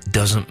 it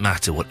doesn't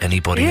matter what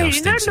anybody else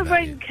thinks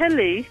about you. Lorraine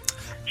Kelly,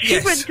 she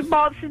went to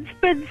Marks and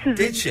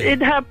Spencer's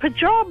in her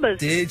pyjamas.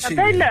 Did she? And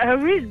they let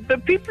her in,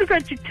 but people are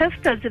going to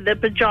Tesco's in their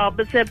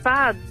pyjamas. They're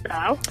banned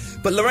now.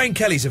 But Lorraine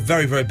Kelly's a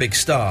very, very big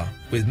star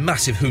with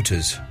massive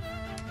hooters.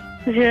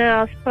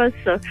 Yeah, I suppose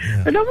so.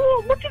 Yeah. And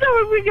what did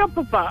I ring up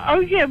about? Oh,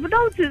 yeah, when I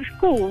was at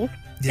school,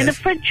 in a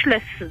French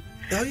lesson,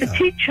 the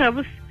teacher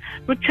was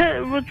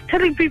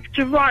telling people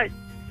to write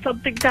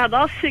something down.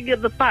 I was sitting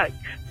at the back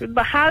with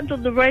my hand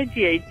on the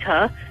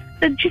radiator,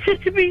 and she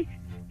said to me,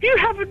 "You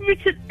haven't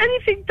written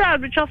anything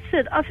down," which I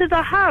said,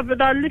 I have,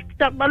 and I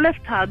lifted up my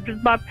left hand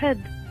with my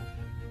pen.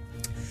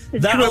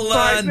 That'll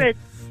learn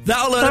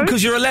Sorry?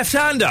 because you're a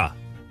left-hander.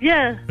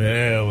 Yeah.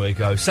 There we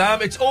go.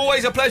 Sam, it's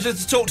always a pleasure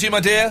to talk to you, my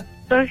dear.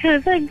 Okay,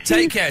 thank you.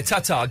 Take care.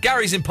 Ta-ta.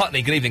 Gary's in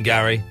Putney. Good evening,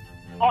 Gary.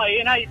 Hi,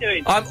 Ian, how you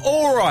doing? I'm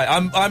all right.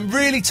 I'm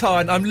really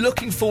tired. I'm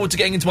looking forward to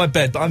getting into my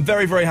bed, but I'm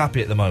very, very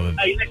happy at the moment.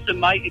 Hey, listen,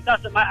 mate, it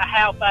doesn't matter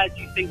how bad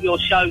you think your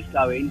show's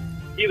going.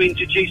 You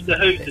introduced The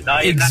Who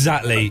today.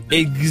 Exactly.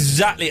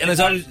 And as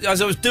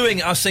I was doing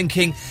it, I was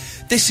thinking,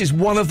 this is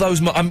one of those...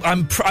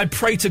 I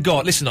pray to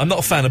God... Listen, I'm not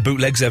a fan of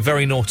bootlegs. They're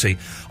very naughty.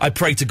 I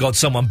pray to God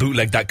someone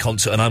bootlegged that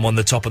concert and I'm on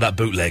the top of that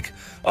bootleg.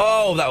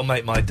 Oh, that'll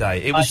make my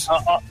day. It was...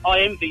 I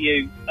envy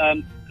you,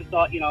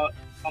 because,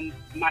 I'm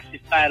a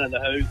massive fan of The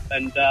Who,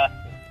 and...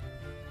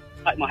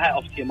 take my hat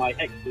off to you, mate.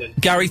 Excellent.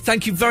 Gary,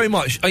 thank you very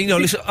much.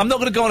 Listen, I'm not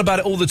going to go on about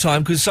it all the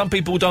time because some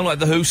people don't like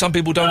The Who, some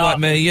people don't like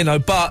me,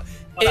 but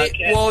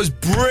it was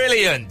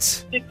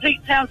brilliant. Did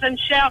Pete Townsend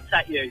shout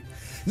at you?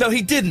 No,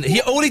 he didn't.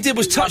 All he did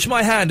was touch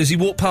my hand as he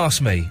walked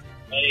past me.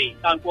 Hey,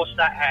 don't wash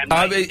that hand,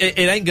 mate. It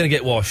ain't going to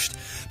get washed.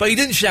 But he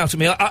didn't shout at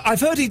me.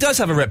 I've heard he does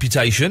have a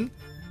reputation.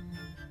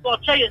 Well, I'll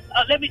tell you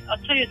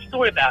a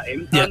story about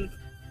him. Yeah.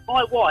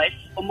 My wife,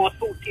 on my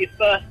 40th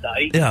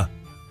birthday... Yeah.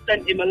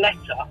 Sent him a letter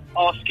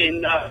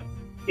asking,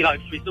 for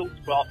his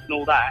autograph and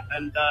all that,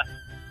 and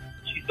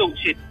she thought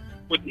she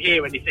wouldn't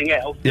hear anything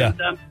else. Yeah.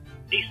 And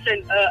he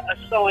sent a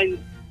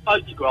signed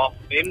photograph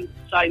of him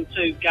saying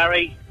to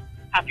Gary,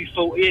 "Happy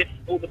 40th,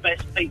 all the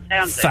best, Pete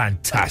Townsend."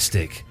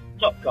 Fantastic.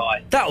 Top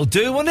guy. That'll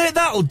do, won't it?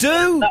 That'll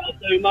do. That'll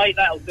do, mate.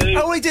 That'll do.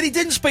 Oh, he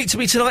didn't speak to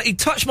me tonight. He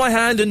touched my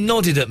hand and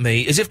nodded at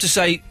me as if to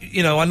say,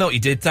 I know what you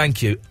did.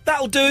 Thank you.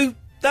 That'll do.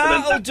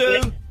 That'll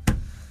do.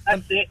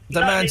 That's it.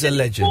 The man's a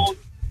legend.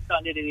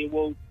 Don't need any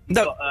awards.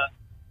 No. Got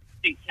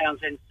Pete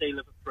Townsend seal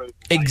of approval.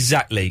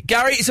 Exactly.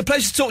 Gary, it's a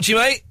pleasure to talk to you,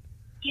 mate.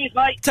 Cheers,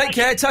 mate. Take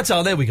care.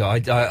 Ta-ta. There we go.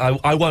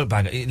 I won't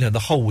bang it. The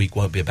whole week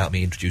won't be about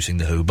me introducing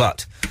The Who,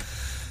 but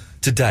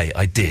today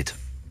I did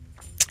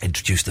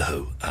introduce The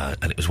Who,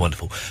 and it was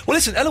wonderful. Well,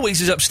 listen,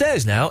 Eloise is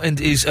upstairs now and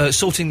is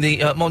sorting the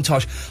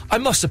montage. I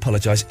must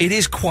apologise. It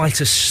is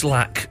quite a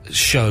slack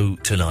show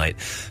tonight.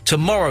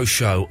 Tomorrow's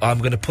show, I'm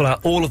going to pull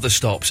out all of the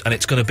stops, and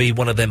it's going to be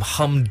one of them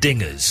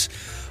humdingers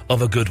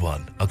of a good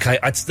one, okay?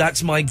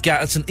 That's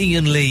an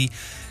Ian Lee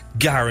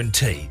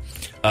guarantee.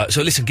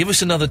 So listen, give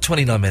us another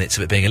 29 minutes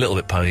of it being a little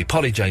bit pony.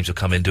 Polly James will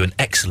come in, do an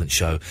excellent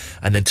show,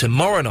 and then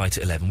tomorrow night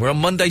at 11, we're on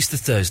Mondays to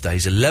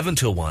Thursdays, 11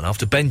 till 1,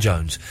 after Ben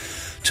Jones.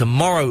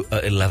 Tomorrow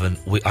at 11,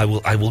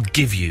 I will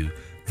give you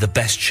the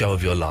best show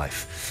of your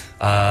life.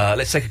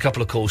 Let's take a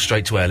couple of calls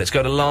straight to air. Let's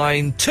go to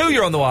line 2,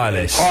 you're on the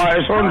wireless. Hi,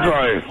 it's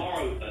Andre.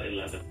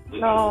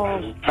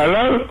 No.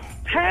 Hello?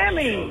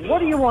 Tammy, what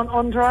do you want,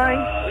 Andre?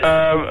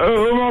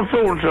 Who am I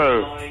talking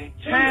to?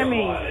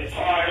 Tammy.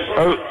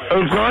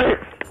 Who's right?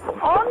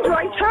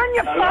 Andre, turn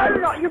your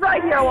phone off, your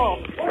radio off.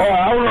 Oh,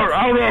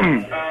 hold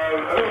on.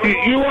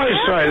 You always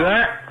say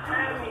that.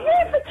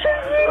 Yeah, for 2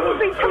 years you've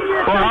been telling me.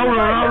 Well, hold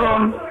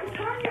on.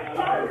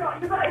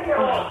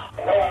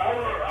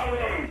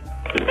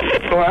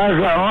 Well, how's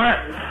that, right?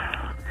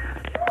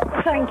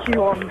 Thank you,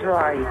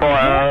 Andre.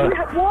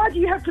 Why do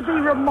you have to be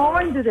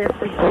reminded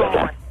every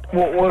time?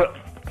 What?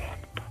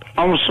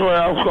 I'm sorry,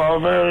 I've got a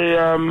very,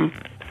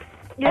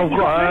 Yeah, you've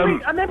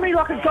got a memory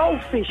like a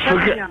goldfish,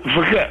 haven't you?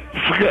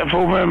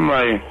 Forgetful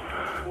memory.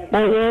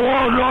 Well, what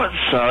I'd like to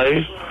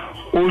say,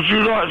 would you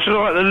like to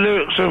like the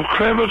lyrics of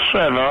Clever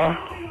Trevor?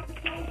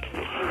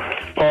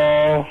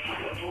 Or...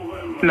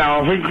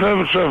 No, I think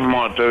Clever Trevor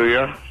might do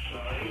you.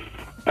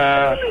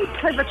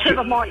 Clever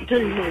Trevor might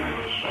do me.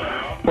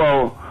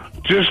 Well,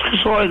 just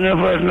 'cause I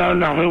never had no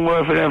nothing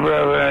worth it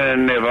ever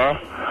and never,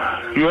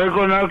 you ain't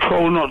got no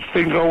call not to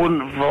think I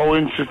wouldn't fall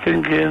into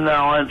thinking that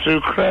I ain't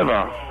too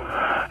clever.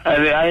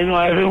 And it ain't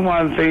not having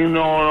one thing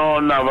nor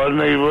another,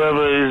 neither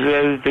ever is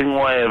anything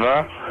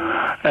whatever.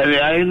 And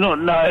it ain't not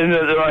knowing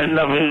that there ain't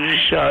nothing to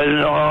show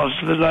in the answer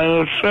to the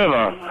name of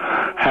Trevor.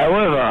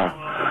 However,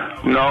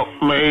 knock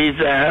me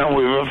down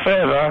with a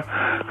feather,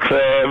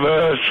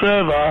 Clever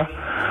Trevor.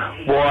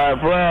 Why,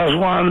 brows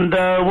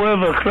wonder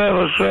whether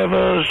Clever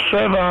Trevor's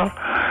Trevor,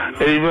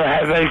 even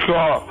have they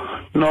got,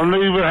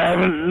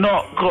 haven't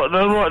not got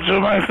the right to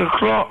make a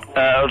clock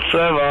out of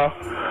Trevor.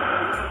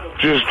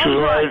 Just to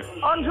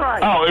Andre.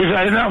 Oh, is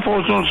that enough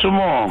or do you want some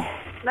more?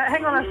 Now,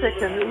 hang on a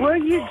second. Were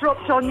you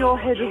dropped on your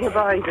head as a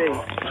baby?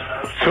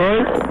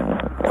 Sorry?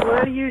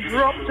 Were you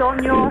dropped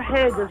on your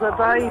head as a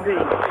baby?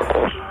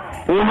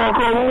 What am I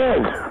got on my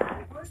head?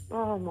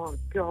 Oh, my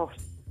gosh.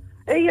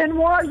 Ian,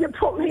 why you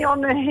put me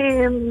on the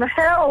hymn?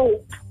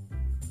 Help!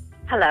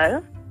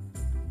 Hello?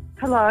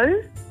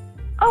 Hello?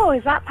 Oh,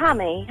 is that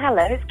Pammy?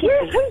 Hello, it's Kitty.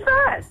 Yes, who's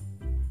that?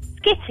 It's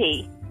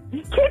Kitty.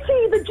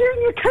 Kitty, the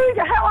junior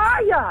cougar, how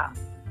are ya?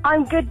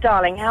 I'm good,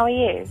 darling. How are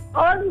you?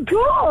 I'm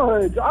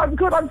good.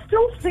 I'm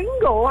still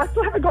single. I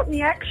still haven't got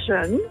any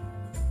action.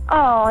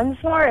 Oh, I'm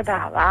sorry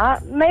about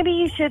that. Maybe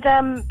you should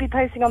be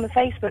posting on the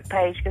Facebook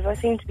page because I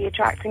seem to be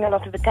attracting a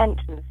lot of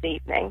attention this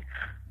evening.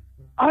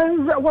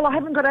 Oh, well, I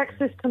haven't got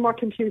access to my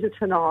computer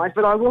tonight,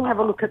 but I will have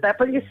a look at that.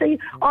 But you see,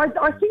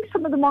 I think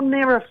some of them on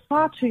there are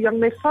far too young.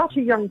 They're far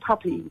too young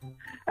puppies,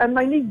 and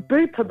they need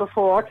Bupa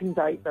before I can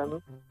date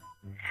them.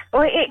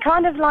 Well, it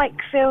kind of like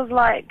feels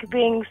like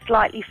being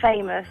slightly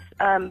famous,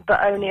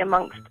 but only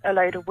amongst a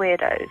load of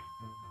weirdos.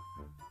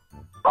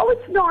 Oh,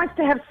 it's nice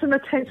to have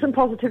some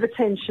positive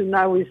attention,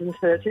 though, isn't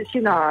it? It's,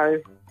 you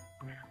know...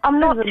 I'm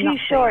not too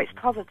sure it's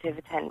positive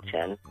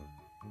attention.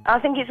 I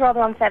think it's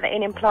rather unfair that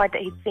it implied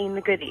that he'd seen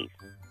the goodies.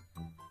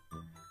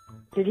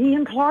 Did he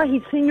imply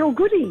he'd seen your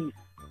goodies?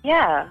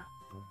 Yeah.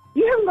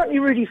 You haven't got any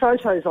Rudy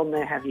photos on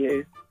there, have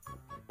you?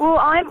 Well,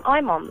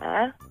 I'm on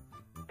there.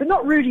 But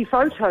not Rudy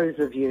photos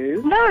of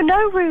you.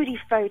 No Rudy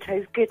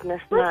photos,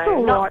 goodness, no. That's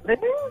all right, then.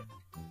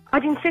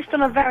 I'd insist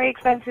on a very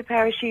expensive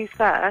pair of shoes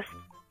first.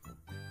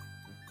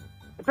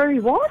 Very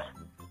what?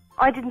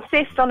 I'd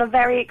insist on a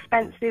very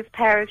expensive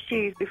pair of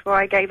shoes before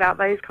I gave out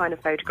those kind of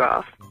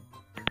photographs.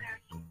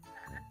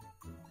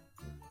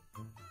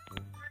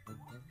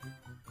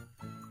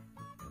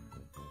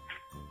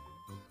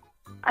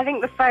 I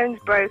think the phone's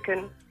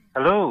broken.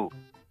 Hello.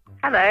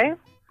 Hello.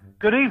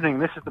 Good evening.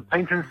 This is the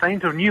patron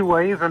saint of new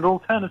wave and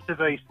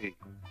alternative AC.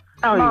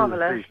 How are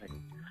Marvellous. you this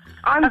evening?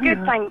 I'm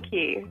good, thank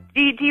you.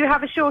 Do you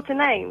have a shorter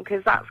name?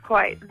 Because that's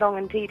quite long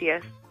and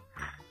tedious.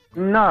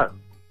 No.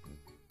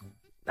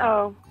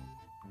 Oh,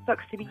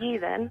 sucks to be you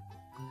then.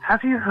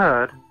 Have you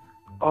heard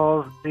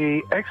of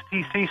the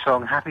XTC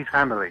song Happy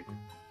Family?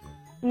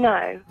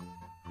 No.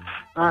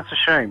 That's a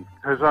shame,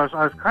 because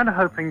I was kind of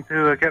hoping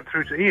to get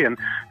through to Ian,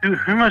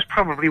 who most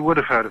probably would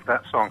have heard of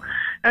that song.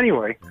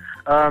 Anyway,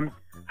 having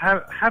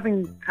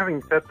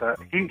said that,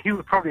 he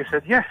would probably have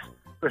said, yes,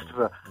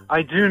 Christopher,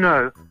 I do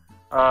know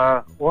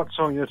what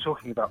song you're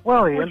talking about.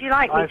 Well, Ian... Would you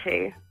like me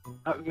to?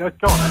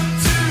 Go on.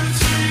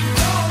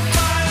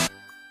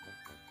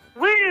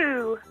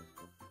 Woo!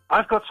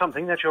 I've got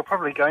something that you're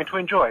probably going to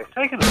enjoy.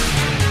 Take a look.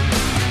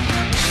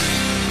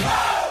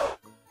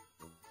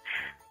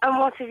 And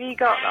what have you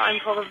got that I'm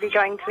probably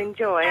going to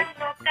enjoy?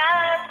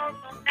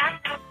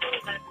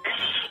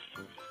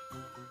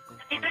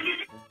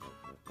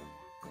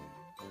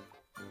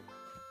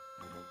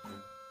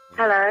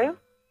 Hello?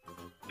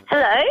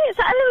 Hello, is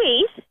that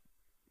Eloise?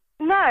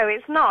 No,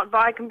 it's not, but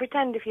I can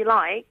pretend if you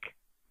like.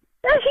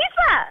 Oh, who's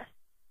that?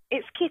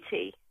 It's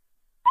Kitty.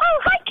 Oh,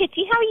 hi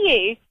Kitty, how are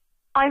you?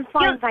 I'm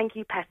fine, thank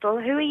you, Petal.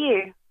 Who are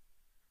you?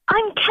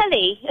 I'm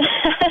Kelly.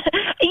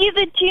 Are you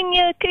the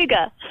junior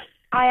cougar?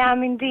 I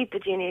am indeed the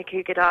junior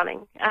cougar,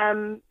 darling.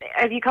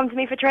 Have you come to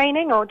me for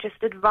training, or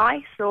just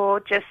advice,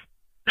 or just...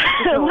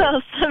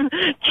 Well, some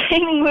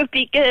training would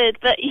be good,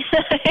 but, you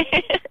know...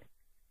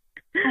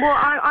 Well,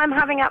 I'm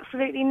having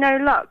absolutely no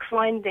luck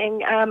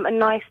finding a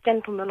nice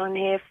gentleman on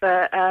here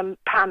for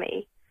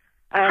Pammy.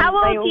 How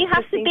old do you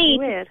have to be?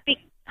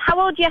 How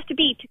old do you have to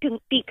be to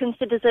be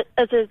considered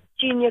as a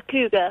junior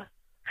cougar?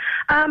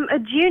 A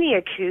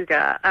junior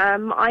cougar.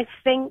 I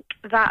think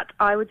that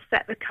I would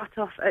set the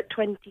cutoff at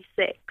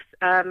 26,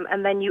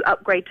 and then you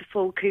upgrade to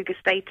full cougar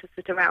status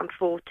at around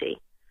 40.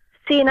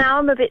 See, now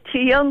I'm a bit too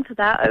young for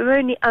that.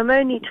 I'm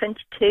only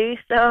 22,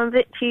 so I'm a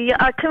bit too young.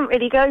 I couldn't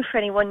really go for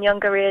anyone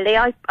younger, really.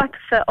 I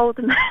prefer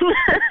older men.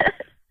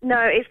 No,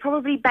 it's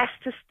probably best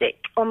to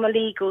stick on the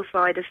legal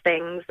side of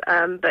things,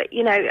 but,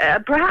 you know,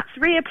 perhaps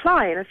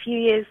reapply in a few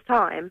years'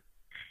 time.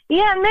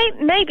 Yeah,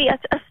 maybe. I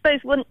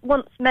suppose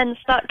once men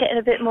start getting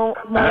a bit more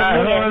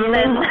million,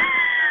 then...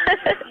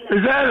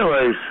 Is that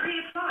Eloise?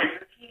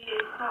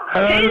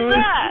 Who's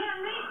that?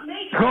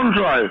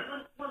 Andre.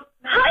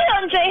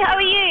 Hi, Andre, how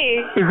are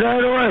you? Is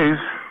that Eloise?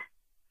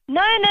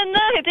 No,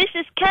 this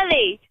is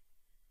Kelly.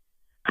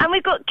 And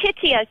we've got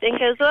Kitty, I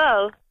think, as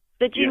well.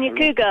 The junior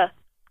cougar.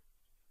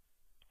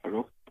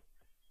 Hello?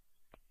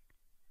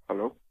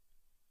 Hello?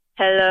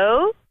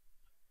 Hello?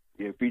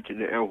 Yeah, B to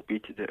the L, B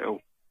to the L.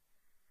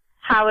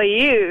 How are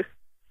you?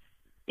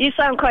 You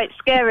sound quite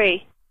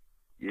scary.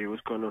 Yeah,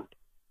 what's going on?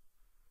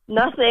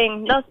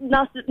 Nothing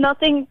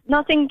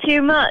nothing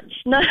too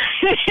much. No.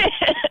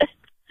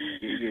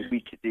 Yeah,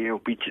 B to the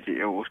L, B to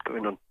the L, what's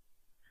going on?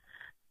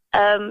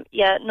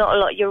 Yeah, not a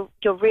lot. You're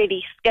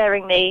really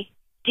scaring me.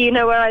 Do you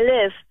know where I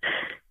live?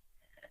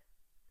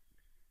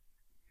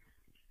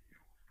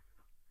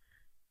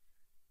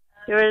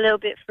 You're a little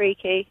bit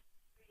freaky.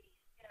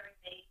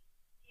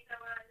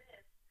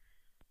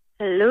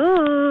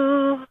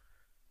 Hello?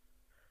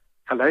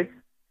 Hello?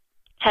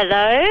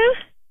 Hello?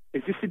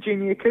 Is this the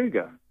junior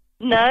cougar?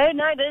 No,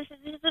 this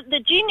is the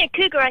junior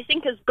cougar, I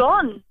think, has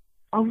gone.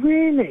 Oh,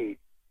 really?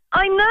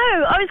 I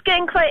know. I was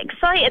getting quite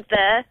excited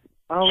there.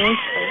 Oh,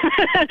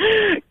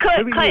 okay.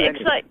 quite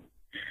excited.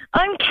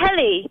 I'm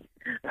Kelly.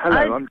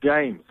 Hello, I'm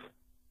James.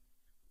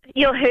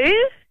 You're who?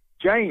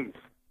 James.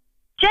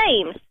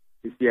 James?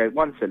 Yeah,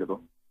 one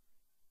syllable.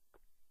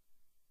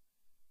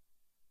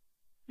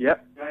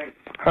 Yep.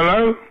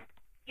 Hello?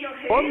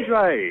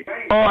 Andre.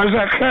 Oh, is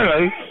that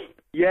Kelly?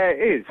 Yeah,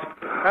 it is.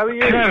 How are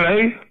you?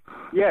 Kelly?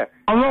 Yeah.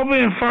 I'm not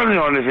being funny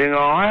or anything,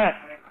 alright?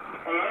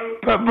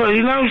 But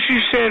you know,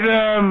 she said,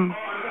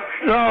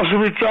 after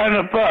we trying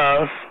at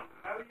birth,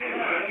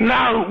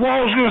 No, what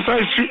I was going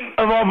to say,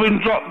 have I been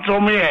dropped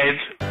on my head?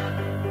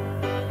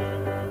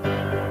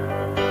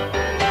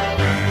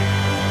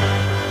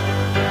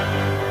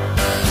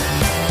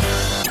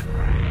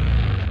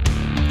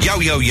 Yo,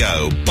 yo,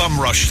 yo, Bum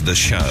Rush the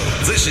show.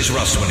 This is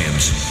Russ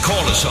Williams. Call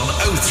us on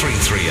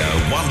 0330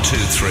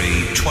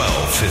 123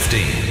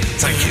 1215.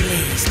 Thank you.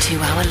 Lee's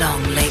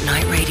 2-hour-long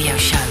late-night radio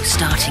show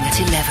starting at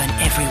 11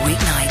 every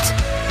weeknight,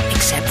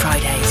 except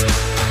Fridays.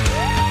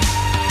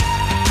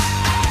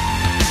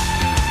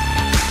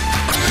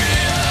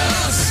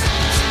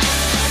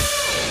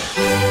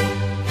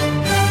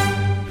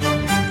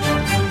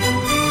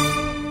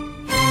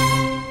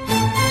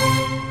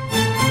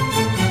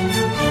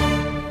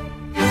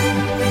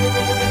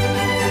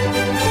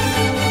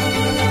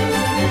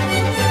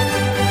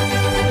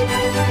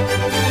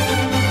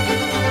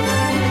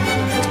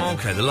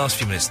 The last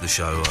few minutes of the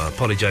show,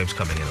 Polly James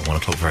coming in at 1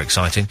 o'clock, very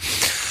exciting.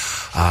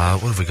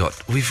 What have we got?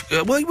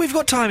 We've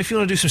got time. If you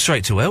want to do some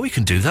straight to air, we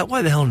can do that.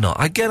 Why the hell not?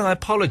 Again, I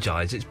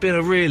apologise. It's been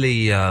a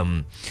really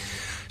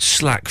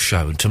slack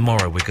show, and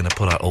tomorrow we're going to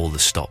pull out all the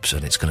stops,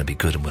 and it's going to be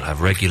good, and we'll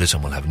have regulars,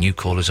 and we'll have new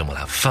callers, and we'll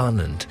have fun,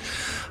 and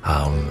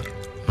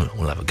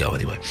we'll have a go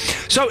anyway.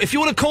 So, if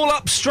you want to call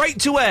up straight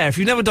to air, if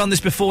you've never done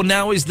this before,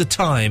 now is the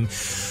time.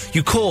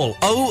 You call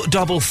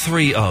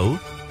 0330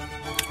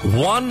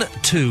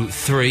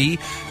 123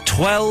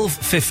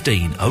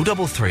 1215.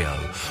 0330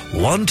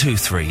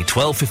 123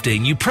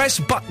 1215. You press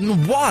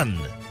button 1,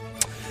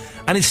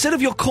 and instead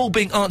of your call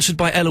being answered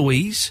by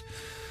Eloise,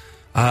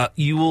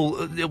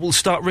 it will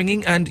start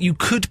ringing, and you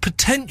could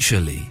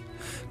potentially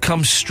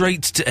come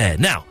straight to air.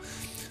 Now,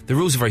 the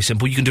rules are very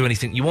simple. You can do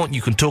anything you want.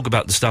 You can talk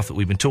about the stuff that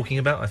we've been talking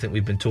about. I think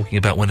we've been talking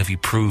about when have you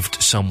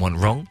proved someone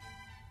wrong.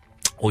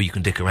 Or you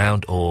can dick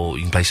around, or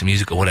you can play some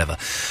music, or whatever.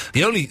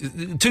 The only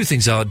two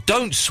things are,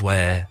 don't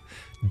swear,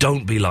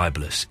 don't be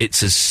libelous.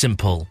 It's as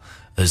simple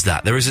as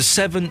that. There is a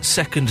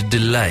 7-second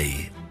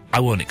delay. I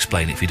won't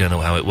explain it if you don't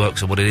know how it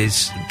works or what it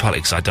is. Partly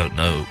because I don't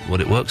know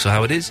what it works or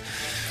how it is.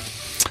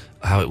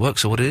 How it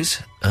works or what it is.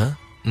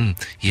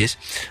 Yes.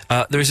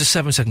 There is a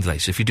 7-second delay,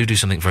 so if you do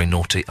something very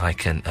naughty, I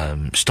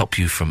can stop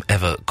you from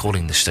ever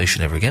calling this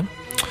station ever again.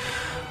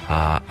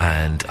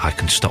 And I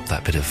can stop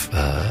that bit of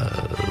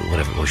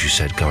whatever it was you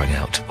said going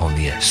out on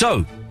the air.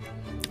 So,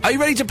 are you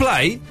ready to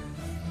play?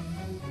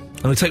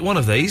 I'm going to take one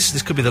of these.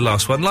 This could be the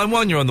last one. Line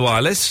 1, you're on the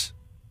wireless.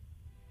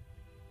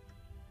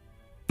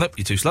 Nope,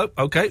 you're too slow.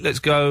 OK, let's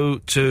go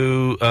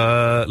to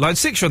line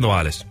 6, you're on the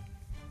wireless.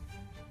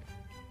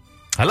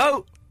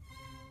 Hello?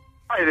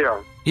 Hi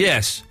there.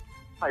 Yes.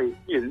 Hi,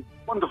 Ian.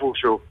 Wonderful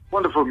show.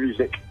 Wonderful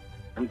music.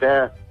 And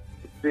it's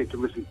great to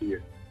listen to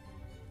you.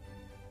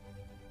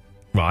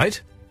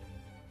 Right.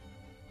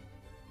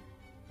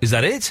 Is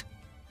that it?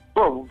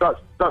 Well, that's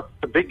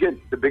the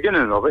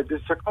beginning of it.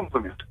 It's a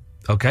compliment.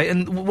 OK,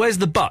 and where's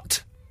the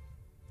but?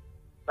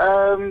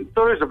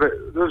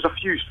 There's a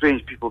few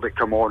strange people that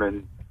come on,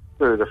 and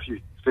there's a few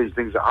strange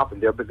things that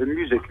happen there, but the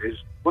music is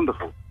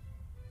wonderful.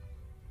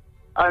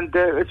 And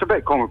it's a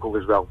bit comical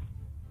as well.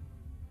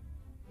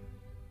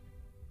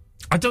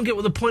 I don't get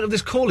what the point of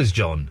this call is,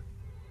 John.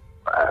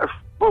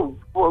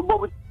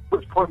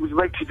 Which point would you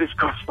like to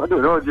discuss? I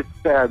don't know, just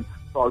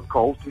I'd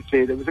call to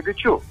say that it was a good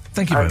show.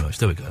 Thank you very much.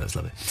 There we go. That's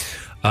lovely.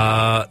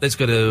 Let's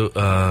go to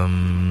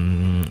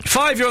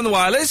 5. You're on the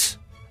wireless.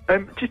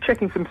 Just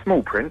checking some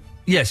small print.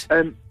 Yes.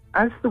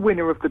 As the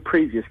winner of the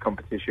previous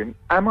competition,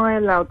 am I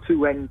allowed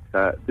to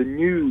enter the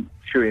new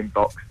shoeing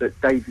box that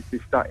Davis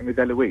is starting with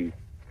Eloise?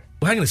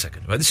 Well, hang on a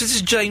second. Right, this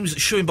is James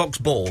Shoeing Box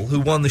Ball, who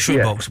won the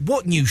shoeing box.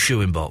 What new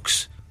shoeing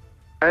box?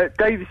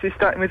 Davis is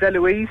starting with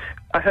Eloise.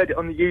 I heard it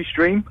on the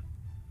Ustream.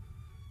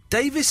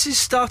 Davis is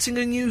starting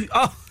a new...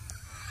 Oh...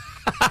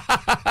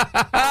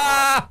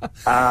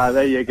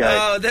 there you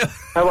go.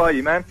 How are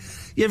you, man?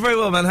 Yeah, very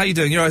well, man. How you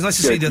doing? You're right. Nice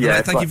to see you the other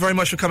night. Thank fine. you very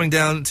much for coming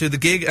down to the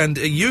gig, and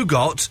you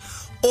got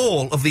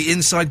all of the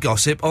inside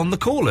gossip on the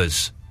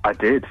callers. I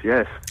did,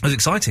 yes. It was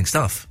exciting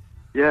stuff.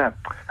 Yeah.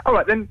 All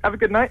right, then. Have a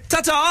good night.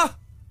 Ta-ta!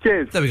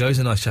 Cheers. There we go. He's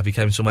a nice chap. He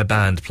came and saw my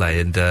band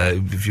play, and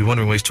if you're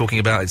wondering what he's talking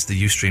about, it's the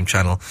Ustream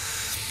channel.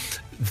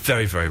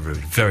 Very, very rude.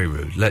 Very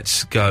rude.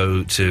 Let's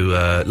go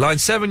to line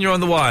 7. You're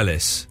on the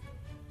wireless.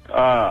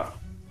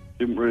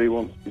 Didn't really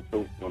want to be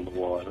talking on the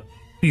wireless.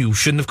 You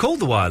shouldn't have called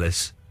the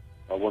wireless.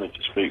 I wanted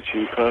to speak to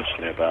you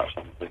personally about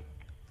something.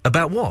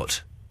 About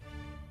what?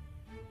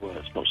 Well,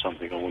 it's not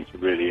something I want to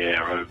really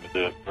air over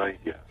the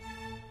radio.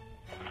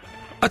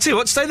 I'll tell you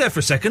what, stay there for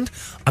a second.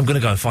 I'm going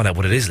to go and find out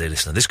what it is,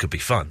 listener. This could be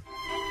fun.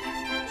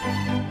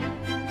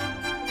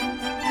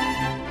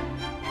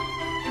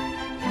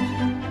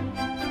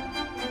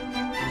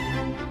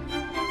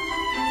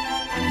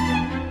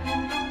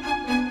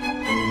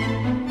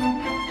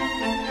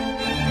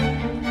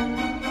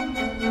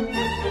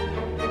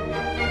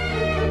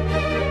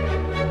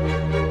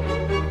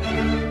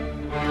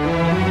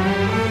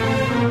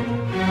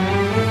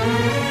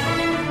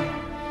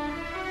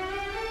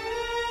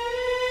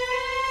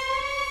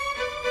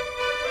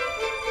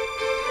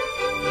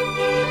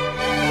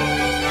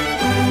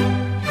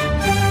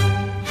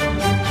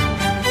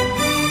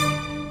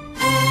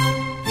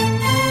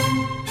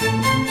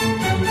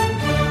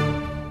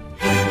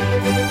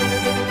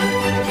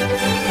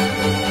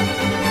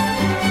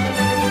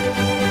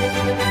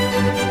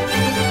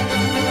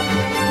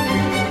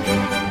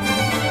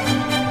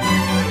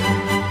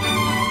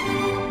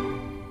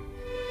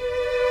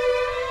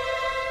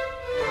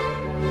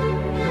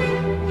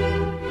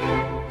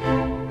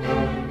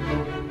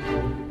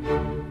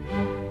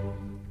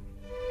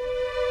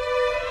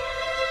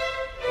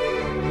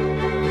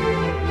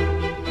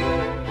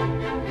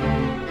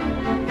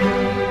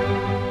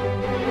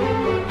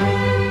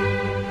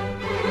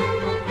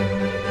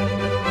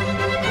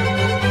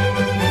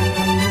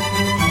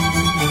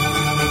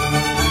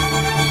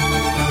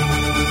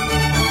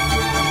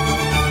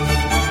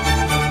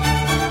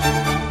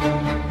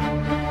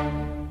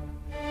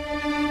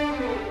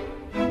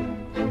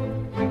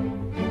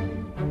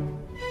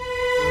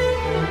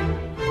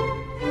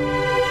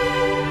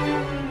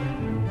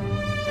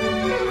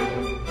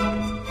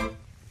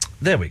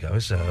 There we go.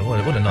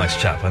 What a nice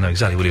chap. I know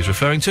exactly what he was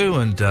referring to,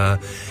 and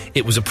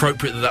it was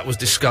appropriate that was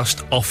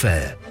discussed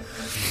off-air.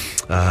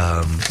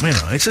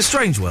 It's a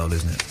strange world,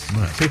 isn't it?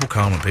 People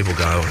come and people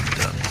go, and...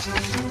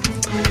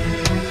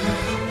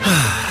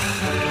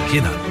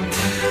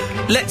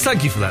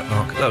 Thank you for that,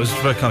 Mark. That was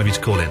very kind of you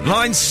to call in.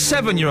 Line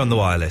 7, you're on the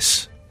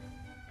wireless.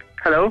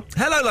 Hello?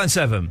 Hello, Line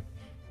 7.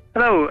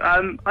 Hello,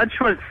 I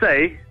just wanted to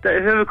say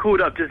that whoever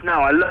called up just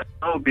now, I love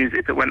the old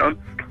music that went on.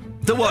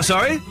 The what,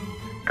 sorry?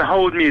 The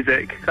hold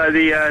music. So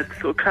the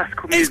sort of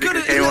classical music. It's got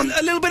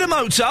a little bit of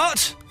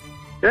Mozart.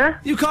 Yeah?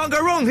 You can't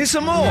go wrong. Here's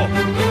some more.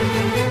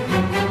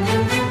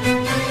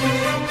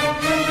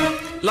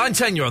 Line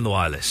 10, you're on the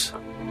wireless.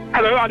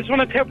 Hello, I just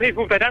want to tell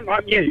people if they don't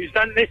like news,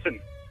 don't listen.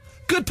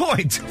 Good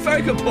point.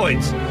 Very good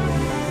point.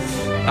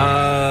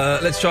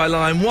 Let's try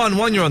line 1.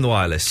 1, you're on the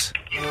wireless.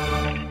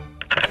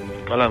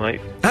 Hello,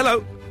 mate.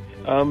 Hello.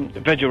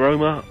 Veg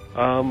Aroma,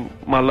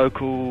 my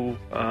local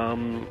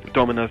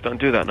Domino's don't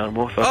do that no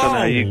more, so I don't know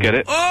how you get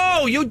it.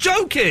 Oh, you're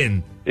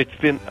joking! It's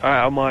been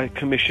out of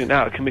commission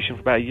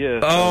for about a year.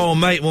 Oh,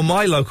 mate, well,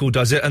 my local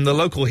does it, and the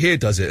local here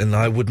does it, and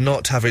I would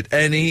not have it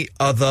any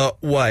other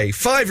way.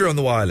 5, you're on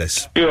the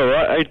wireless. You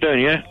alright? How you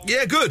doing, yeah?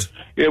 Yeah, good.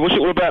 Yeah, what's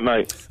it all about,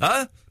 mate?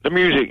 Huh? The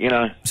music, you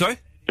know. Sorry?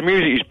 The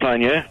music he's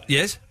playing, yeah?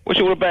 Yes. What's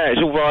it all about?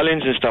 It's all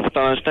violins and stuff, I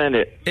don't understand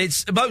it.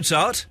 It's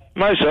Mozart.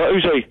 Mozart?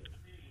 Who's he?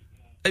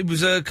 It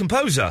was a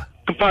composer.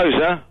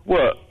 Composer?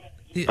 What?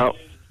 Oh,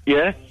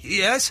 yeah?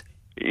 Yes?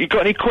 You got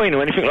any Queen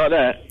or anything like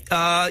that?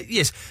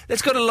 Yes.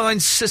 Let's go to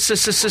line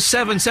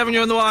 7. 7,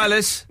 you're on the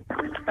wireless.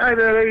 Hi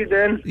there, how you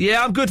doing?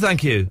 Yeah, I'm good,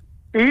 thank you.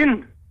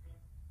 Ian?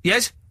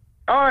 Yes?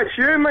 Oh, it's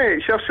you, mate.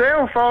 It's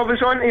yourself. I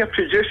was on to your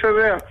producer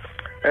there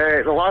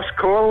the last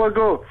call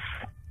ago.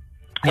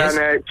 Yes?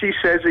 And she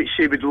says that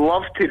she would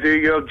love to do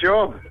your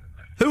job.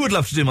 Who would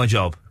love to do my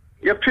job?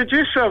 Your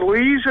producer,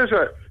 Louise, is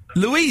it?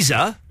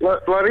 Louisa?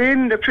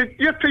 Lorraine,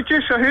 your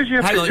producer. Who's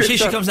your Hang producer? on, here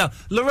she comes now.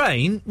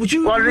 Lorraine, were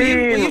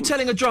you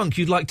telling a drunk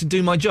you'd like to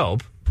do my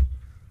job?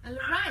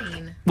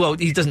 Lorraine? Well,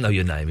 he doesn't know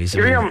your name. He's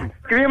Graham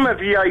a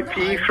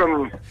VIP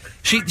from...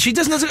 She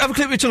doesn't have a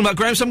clue what you're talking about,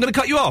 Graham, so I'm going to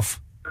cut you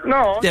off.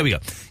 No. There we go.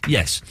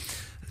 Yes.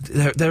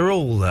 They're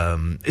all...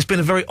 it's been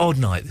a very odd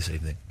night this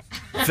evening.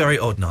 Very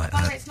odd night.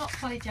 By the way, it's not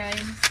Polly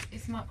James,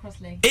 it's Mark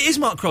Crosley. It is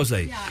Mark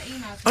Crosley? Yeah,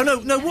 email. Oh,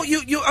 no, what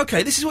you...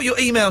 Okay, this is what your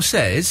email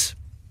says.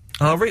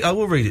 I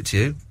will read it to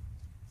you.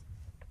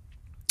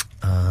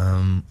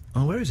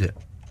 Where is it?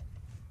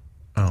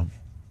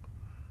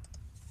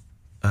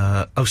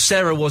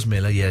 Sarah was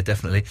Miller, yeah,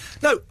 definitely.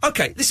 No,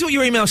 okay, this is what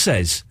your email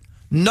says.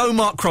 No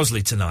Mark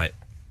Crosley tonight.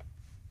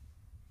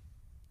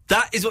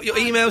 That is what your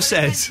email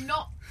says.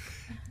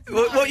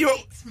 What your...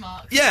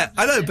 Mark. Yeah,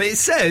 I know, but it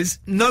says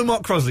no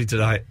Mark Crosley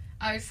tonight.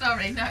 Oh,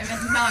 sorry, no, it's...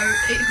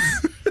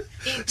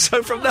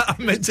 So from that, I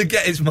meant to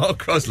get his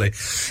Mark Crosley.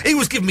 He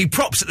was giving me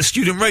props at the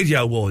Student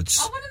Radio Awards.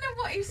 I want to know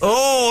what he said.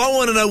 Oh, I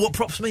want to know what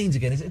props means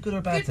again. Is it a good or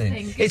a bad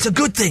thing? It's a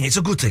good thing. It's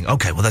a good thing.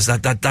 Okay, well that's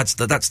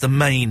the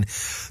main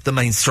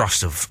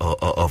thrust of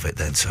it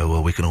then. So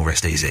we can all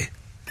rest easy.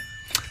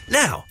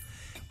 Now,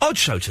 odd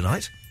show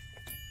tonight.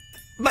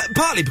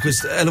 Partly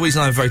because Eloise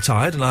and I were very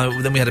tired,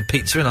 and then we had a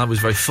pizza, and I was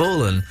very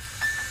full, and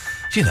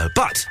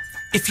but.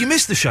 If you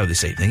missed the show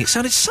this evening, it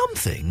sounded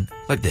something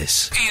like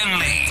this. Ian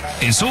Lee.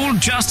 It's all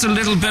just a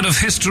little bit of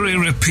history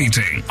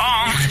repeating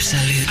on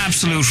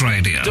Absolute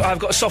Radio. I've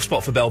got a soft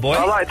spot for Bellboy.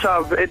 I like to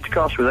have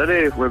intercourse with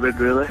any women,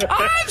 really.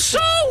 I'm so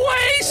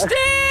wasted!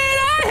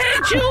 I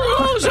hate you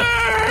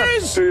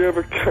losers! Do you have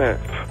a cat?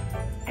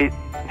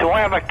 Do I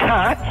have a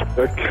cat?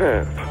 A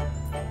cat.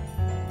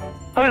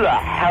 Who the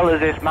hell is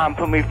this man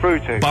put me through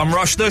to? Bum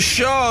Rush the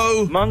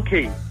Show!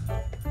 Monkey.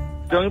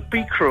 Don't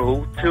be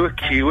cruel to a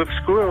queue of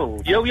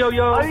squirrels. Yo, yo,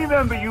 yo. I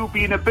remember you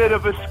being a bit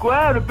of a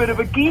square, a bit of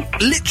a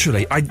geek.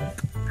 Literally, I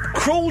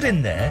crawled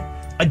in there,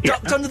 I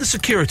ducked under the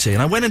security,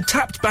 and I went and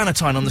tapped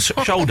Bannatyne on the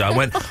shoulder. I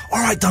went, all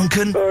right,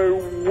 Duncan. Oh,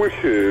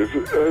 wicked. Do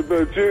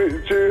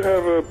you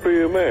have a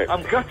BMX?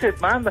 I'm gutted,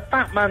 man. The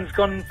fat man's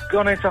gone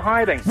into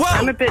hiding. Whoa!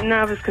 I'm a bit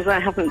nervous because I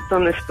haven't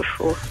done this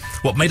before.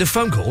 What, made a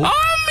phone call? I'm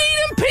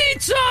eating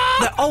pizza!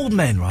 They're old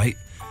men, right?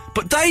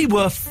 But they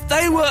were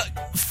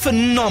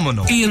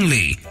phenomenal. Ian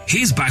Lee,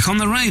 he's back on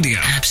the radio.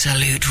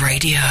 Absolute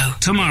Radio.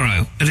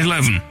 Tomorrow at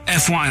 11,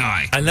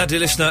 FYI. And that,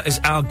 dear listener,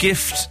 is our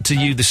gift to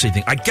you this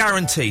evening. I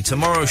guarantee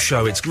tomorrow's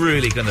show, it's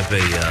really going to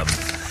be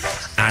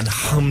an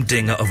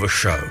humdinger of a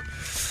show.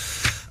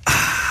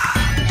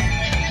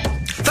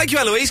 Thank you,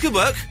 Eloise. Good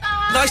work.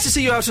 Nice to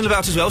see you out and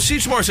about as well. See you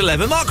tomorrow at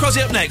 11. Mark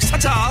Crosley up next.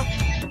 Ta-ta.